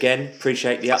thank you again.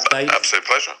 Appreciate the update. Absolute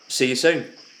pleasure. See you soon.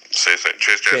 See you soon.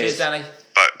 Cheers. Cheers, Danny.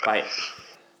 Bye.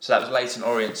 So that was Leyton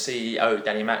Orient CEO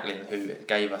Danny Macklin, who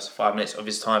gave us 5 minutes of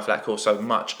his time for that call. So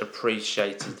much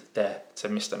appreciated there to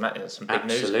Mr. Macklin. Some big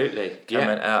news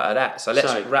coming out of that. So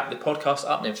let's wrap the podcast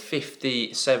up in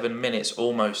 57 minutes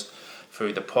almost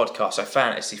through the podcast. So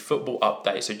fantasy football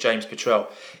update. So James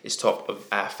Petrell is top of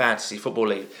our fantasy football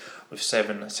league with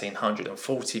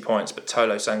 1,740 points, but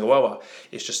Tolo Sangawawa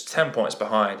is just 10 points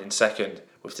behind in second,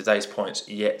 with today's points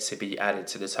yet to be added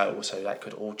to the total, so that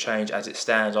could all change as it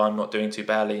stands. I'm not doing too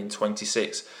badly in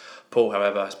 26. Paul,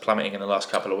 however, is plummeting in the last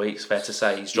couple of weeks. Fair to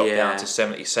say, he's dropped down to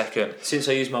 72nd. Since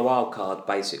I used my wild card,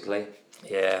 basically.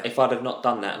 Yeah. If I'd have not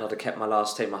done that and I'd have kept my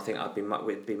last team, I think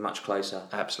we'd be much closer.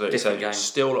 Absolutely. Different game.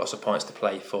 Still lots of points to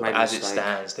play for. But as it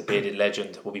stands, the bearded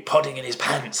legend will be podding in his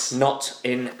pants. Not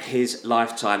in his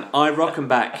lifetime.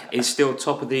 Rockenbach is still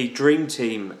top of the Dream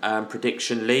Team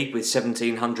prediction league with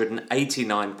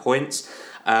 1,789 points.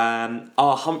 R.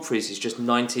 Humphreys is just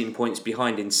 19 points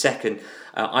behind in second.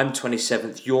 I'm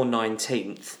 27th, you're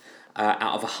 19th.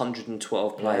 Out of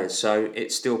 112 players, so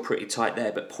it's still pretty tight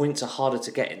there, but points are harder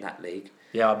to get in that league.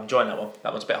 Yeah, I'm enjoying that one.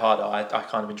 That one's a bit harder. I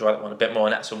kind of enjoy that one a bit more,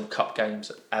 and that's all cup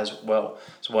games as well.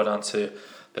 So well done to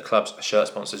the club's shirt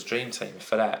sponsors, Dream Team,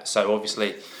 for that. So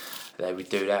obviously they would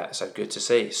do that, so good to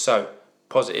see. So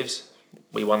positives,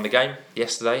 we won the game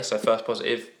yesterday, so first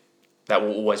positive, that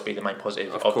will always be the main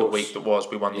positive of the week that was.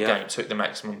 We won the game, took the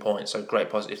maximum points, so great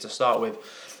positive to start with.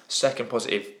 Second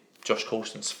positive, Josh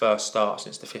Coulston's first start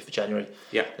since the 5th of January.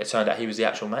 Yeah. It turned out he was the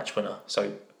actual match winner,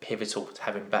 so pivotal to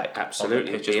have him back on the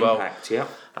pitch as well.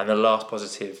 And the last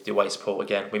positive, the away support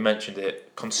again. We mentioned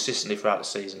it consistently throughout the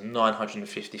season.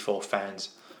 954 fans,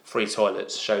 3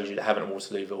 toilets, shows you that Havant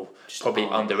Waterlooville probably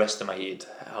underestimated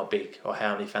how big or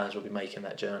how many fans will be making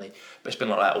that journey. But it's been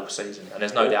like that all season, and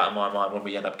there's no doubt in my mind when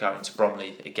we end up going to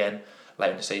Bromley again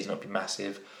later in the season, it'll be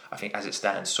massive. I think as it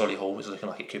stands, Solihull is looking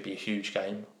like it could be a huge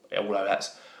game, although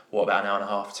that's about an hour and a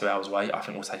half, 2 hours away. I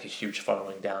think we'll take a huge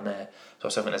following down there. So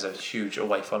I still think there's a huge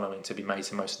away following to be made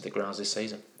to most of the grounds this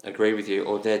season. Agree with you,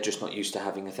 or they're just not used to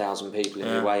having 1,000 people in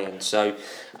the away end. So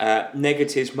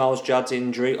negatives, Miles Judd's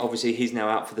injury, obviously he's now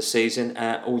out for the season.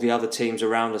 All the other teams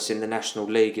around us in the National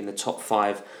League in the top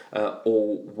 5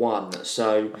 all won.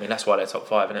 So I mean, that's why they're top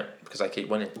 5, isn't it? Because they keep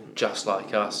winning, just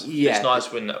like us. Yeah. It's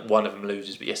nice when one of them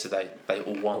loses, but yesterday they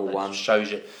all won. It shows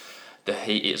you the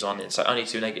heat is on it. So only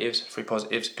 2 negatives, 3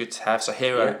 positives, good to have. So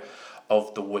hero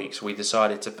of the week. So we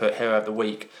decided to put Hero of the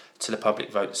Week to the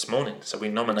public vote this morning. So we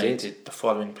nominated the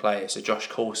following players. So Josh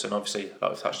Coulson, obviously,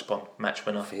 like we've touched upon, match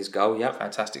winner. For his goal, yeah.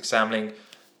 Fantastic. Sam Ling,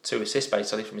 2 assists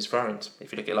basically from his throw-ins,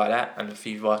 if you look at it like that, and a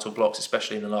few vital blocks,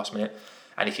 especially in the last minute.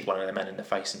 And he kicked one of the men in the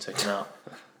face and took him out.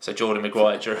 So Jordan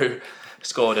Maguire-Drew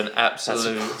scored an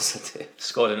absolutely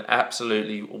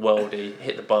worldie,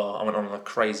 hit the bar. I went on a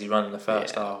crazy run in the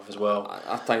first half as well.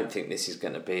 I don't think this is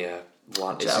going to be a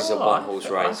one-horse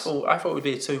race. I thought it would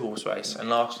be a 2-horse race. And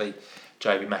lastly,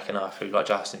 JB McAnuff, who, like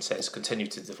Justin says,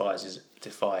 continued to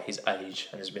defy his age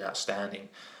and has been outstanding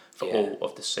for all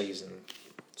of the season.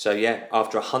 So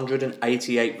after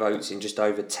 188 votes in just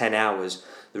over 10 hours,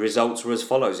 the results were as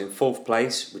follows. In 4th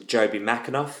place with Joby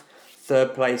McAnuff,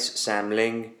 3rd place Sam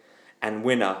Ling, and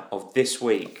winner of this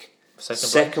week,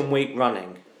 second week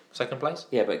running. Second place?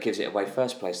 Yeah, but it gives it away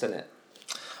 1st place, doesn't it?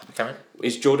 Okay.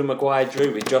 Is Jordan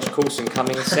Maguire-Drew with Josh Coulson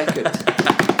coming in 2nd.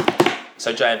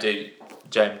 So JMD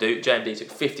took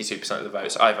 52% of the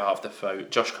votes, over half the vote.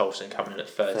 Josh Coulson coming in at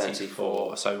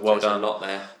 34. So well done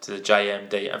to the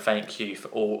JMD, and thank you for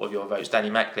all of your votes. Danny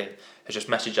Macklin has just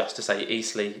messaged us to say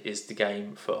Eastleigh is the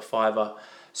game for a $5.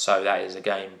 So that is a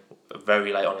game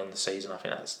very late on in the season. I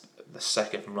think that's the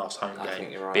second from last home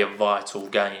game. Right. Be a vital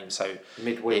game. So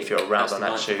midweek, if you're around on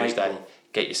that Tuesday,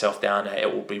 get yourself down there.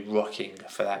 It will be rocking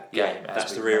for that game.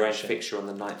 That's the rearranged fixture on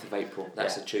the 9th of April.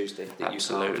 That's a Tuesday.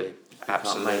 Absolutely.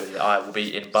 I will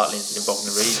be in Butlins in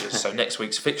Bognor Regis. So next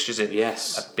week's fixtures in a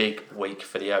big week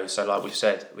for the O's. So like we've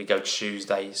said, we go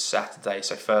Tuesday, Saturday.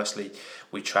 So firstly,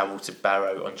 we travel to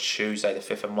Barrow on Tuesday, the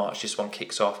 5th of March. This one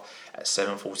kicks off at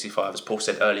 7:45. As Paul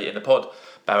said earlier in the pod,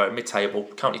 Barrow mid-table,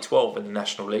 currently 12 in the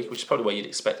National League, which is probably where you'd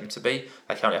expect them to be.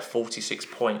 They currently have 46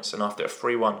 points, and after a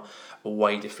 3-1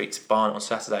 away defeat to Barnet on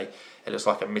Saturday, it looks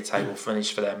like a mid-table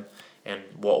finish for them in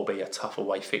what will be a tough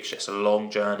away fixture. It's a long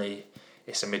journey.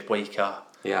 It's a midweeker.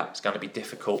 Yeah. It's going to be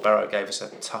difficult. Barrow gave us a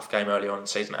tough game earlier on in the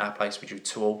season at our place. We drew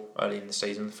 2-2 early in the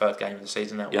season, the 3rd game of the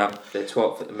season. They're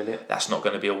 12th at the minute. That's not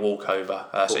going to be a walkover.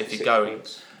 So if you're going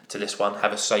to this one,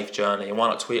 have a safe journey. And why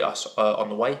not tweet us on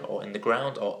the way or in the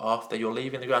ground or after you're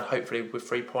leaving the ground, hopefully with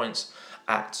 3 points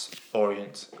at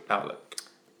Orient Outlook.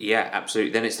 Yeah,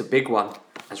 absolutely. Then it's the big one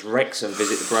as Wrexham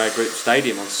visit the Briar Group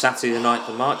Stadium on Saturday the 9th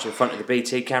of March in front of the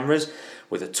BT cameras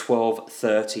with a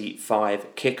 12:35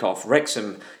 kickoff.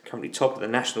 Wrexham currently top of the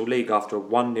National League after a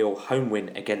 1-0 home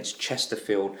win against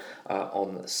Chesterfield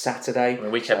on Saturday. I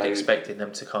mean, we kept expecting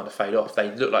them to kind of fade off. They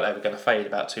looked like they were going to fade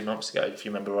about 2 months ago, if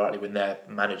you remember rightly, when their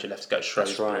manager left to go to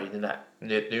Shrewsbury. Then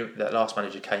that last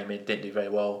manager came in, didn't do very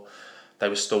well. They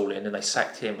were stalling, and they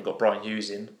sacked him and got Brian Hughes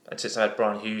in. And since they had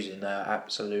Brian Hughes in, they're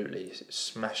absolutely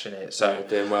smashing it. So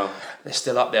doing well. They're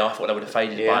still up there. I thought they would have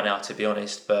faded by now, to be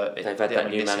honest. But they've had that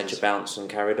new manager bounce and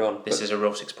carried on. This is a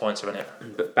real 6-pointer, isn't it?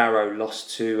 But Barrow lost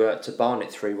to Barnet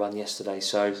 3-1 yesterday,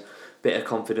 so bit of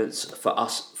confidence for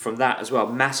us from that as well.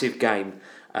 Massive game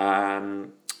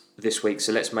this week,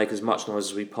 so let's make as much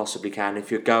noise as we possibly can. If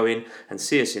you're going and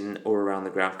see us in or around the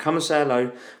ground, come and say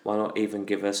hello. Why not even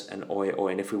give us an oi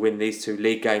oi? And if we win these 2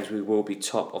 league games, we will be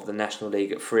top of the National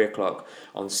League at 3 o'clock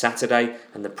on Saturday,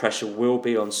 and the pressure will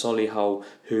be on Solihull,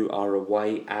 who are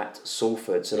away at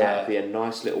Salford. So that would be a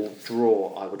nice little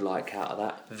draw I would like out of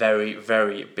that. Very,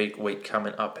 very big week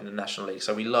coming up in the National League.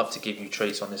 So we love to give you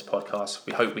treats on this podcast.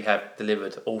 We hope we have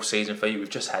delivered all season for you. We've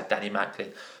just had Danny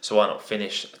Macklin, so why not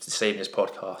finish this evening's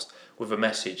podcast with a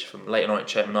message from Leyton Orient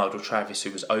chairman Nigel Travis,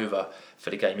 who was over for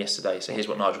the game yesterday. So here's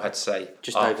what Nigel had to say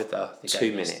just after over the 2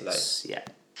 game minutes. Yesterday. Yeah.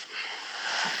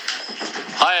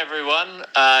 Hi everyone,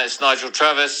 it's Nigel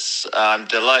Travis. I'm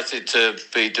delighted to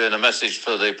be doing a message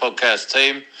for the podcast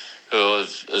team, who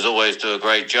as always do a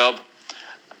great job.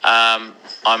 I'm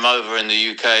over in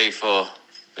the UK for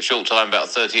a short time, about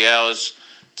 30 hours,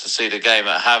 to see the game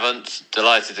at Havant.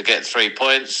 Delighted to get 3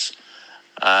 points.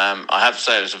 I have to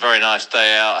say it was a very nice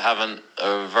day out. Havant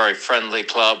are a very friendly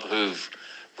club who've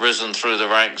risen through the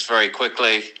ranks very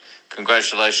quickly.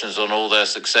 Congratulations on all their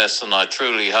success, and I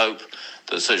truly hope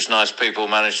that such nice people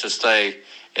manage to stay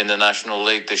in the National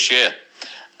League this year.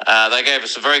 They gave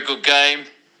us a very good game.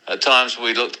 At times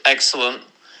we looked excellent.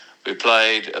 We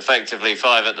played effectively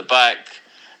 5 at the back,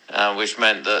 which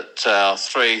meant that our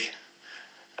 3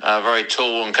 very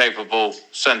tall and capable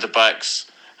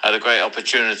centre-backs had a great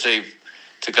opportunity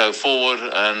to go forward,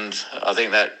 and I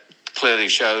think that clearly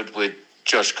showed with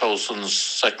Josh Coulson's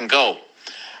second goal.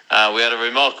 We had a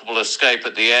remarkable escape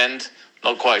at the end.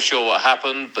 Not quite sure what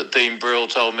happened, but Dean Brill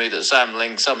told me that Sam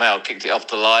Ling somehow kicked it off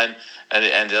the line and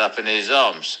it ended up in his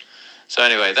arms. So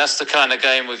anyway, that's the kind of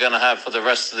game we're going to have for the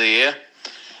rest of the year.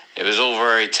 It was all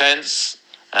very tense,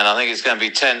 and I think it's going to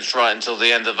be tense right until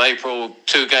the end of April.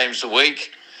 2 games a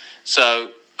week.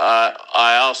 So I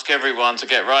ask everyone to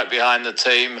get right behind the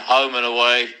team, home and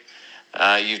away.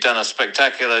 You've done a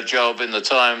spectacular job in the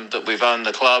time that we've owned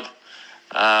the club.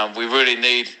 We really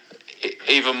need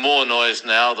even more noise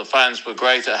now. The fans were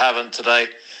great at Havant today.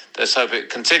 Let's hope it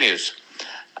continues.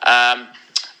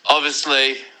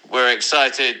 Obviously, we're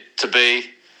excited to be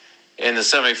in the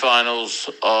semi-finals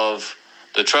of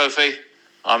the trophy.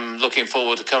 I'm looking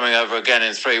forward to coming over again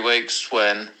in 3 weeks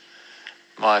when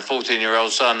my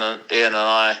 14-year-old son Ian and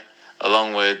I,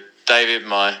 along with David,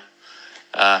 my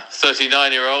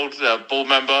 39-year-old board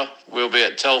member, will be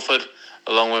at Telford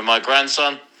along with my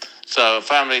grandson. So a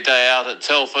family day out at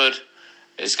Telford.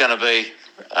 It's going to be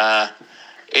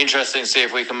interesting to see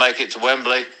if we can make it to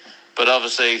Wembley. But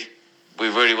obviously, we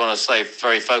really want to stay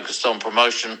very focused on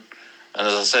promotion. And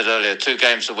as I said earlier, 2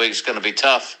 games a week is going to be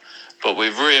tough. But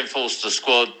we've reinforced the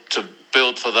squad to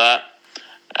build for that.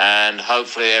 And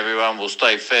hopefully everyone will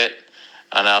stay fit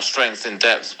and our strength in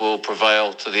depth will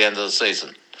prevail to the end of the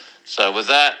season. So with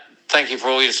that, thank you for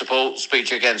all your support. Speak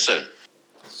to you again soon.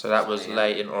 So that was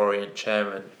Leyton Orient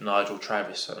Chairman Nigel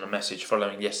Travis on a message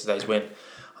following yesterday's win.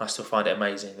 I still find it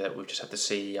amazing that we've just had the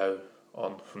CEO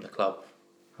on from the club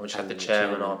and we just had the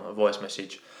chairman on, a voice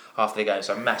message after the game.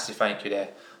 So a massive thank you there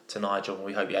to Nigel, and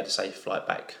we hope you had a safe flight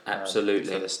back to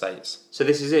the States. So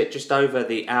this is it, just over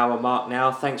the hour mark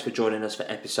now. Thanks for joining us for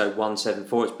episode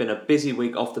 174. It's been a busy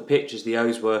week off the pitch as the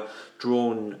O's were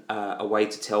drawn away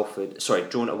to Telford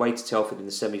in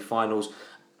the semi-finals.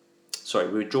 We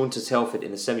were drawn to Telford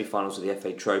in the semi-finals of the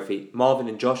FA Trophy. Marvin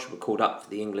and Josh were called up for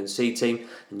the England C team,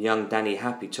 and young Danny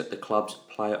Happe took the club's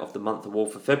Player of the Month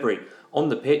award for February. On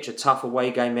the pitch, a tough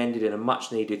away game ended in a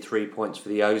much-needed 3 points for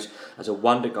the O's as a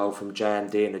wonder goal from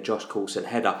JMD and a Josh Coulson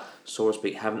header saw us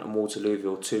beat Havant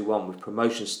Waterlooville 2-1, with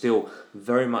promotion still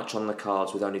very much on the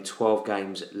cards with only 12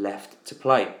 games left to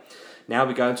play. Now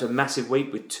we go into a massive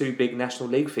week with 2 big National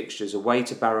League fixtures, away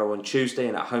to Barrow on Tuesday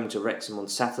and at home to Wrexham on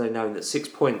Saturday, knowing that 6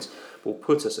 points will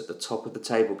put us at the top of the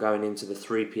table going into the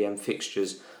 3 p.m.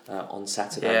 fixtures on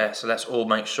Saturday. Yeah, so let's all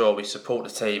make sure we support the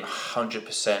team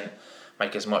 100%,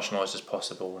 make as much noise as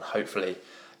possible, and hopefully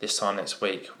this time next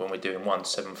week when we're doing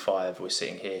 175, we're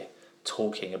sitting here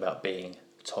talking about being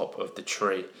top of the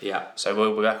tree. Yeah. So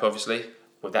we'll be back obviously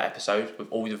with that episode with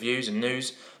all the views and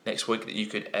news next week that you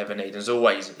could ever need. And as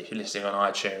always, if you're listening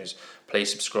on iTunes,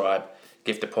 please subscribe,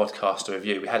 give the podcast a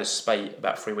review. We had a spate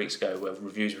about 3 weeks ago where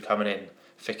reviews were coming in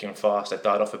thick and fast. They've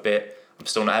died off a bit. I'm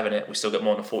still not having it. We still get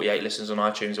more than 48 listens on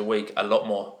iTunes a week. A lot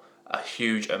more. A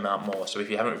huge amount more. So if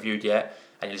you haven't reviewed yet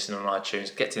and you're listening on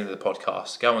iTunes, get into the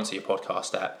podcast. Go onto your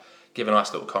podcast app. Give a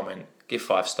nice little comment. Give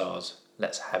 5 stars.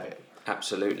 Let's have it.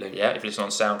 Absolutely. Yeah, if you listen on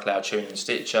SoundCloud, TuneIn,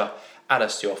 Stitcher, add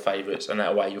us to your favourites, and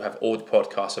that way you have all the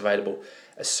podcasts available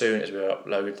as soon as we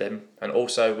upload them. And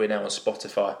also, we're now on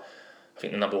Spotify. I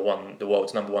think the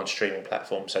world's number one streaming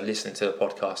platform. So listening to the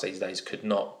podcast these days could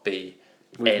not be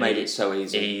made it so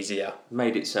easy. Easier.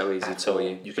 Made it so easy for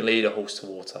you. You can lead a horse to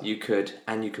water. You could,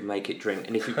 and you can make it drink.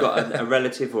 And if you've got a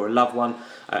relative or a loved one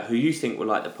who you think would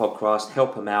like the podcast,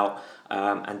 help them out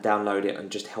and download it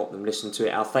and just help them listen to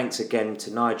it. Our thanks again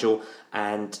to Nigel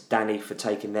and Danny for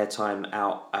taking their time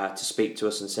out to speak to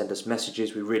us and send us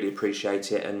messages. We really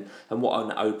appreciate it. And what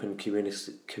an open,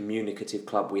 communicative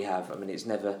club we have. I mean, it's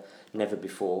never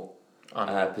before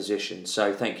position.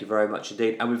 So thank you very much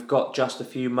indeed. And we've got just a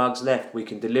few mugs left. We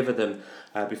can deliver them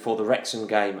before the Wrexham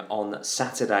game on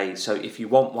Saturday. So if you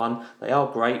want one, they are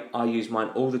great. I use mine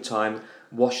all the time.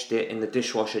 Washed it in the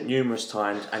dishwasher numerous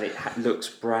times, and it looks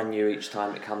brand new each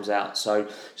time it comes out. So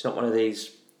it's not one of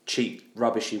these cheap,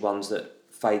 rubbishy ones that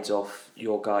fades off.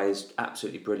 Your guy is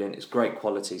absolutely brilliant. It's great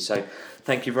quality. So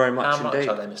thank you very much indeed.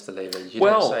 How much are they, Mr.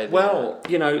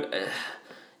 Levy?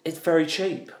 It's very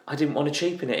cheap. I didn't want to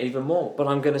cheapen it even more, but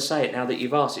I'm going to say it now that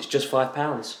you've asked. It's just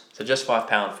 £5. So just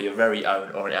 £5 for your very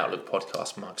own Orient Outlook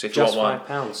podcast mug. So if you want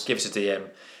one, give us a DM,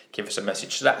 give us a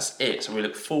message. So that's it. So we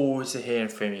look forward to hearing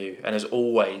from you. And as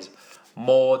always,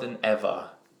 more than ever,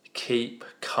 keep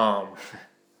calm.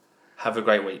 Have a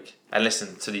great week. And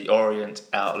listen to the Orient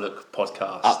Outlook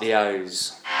podcast. Up the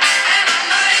O's.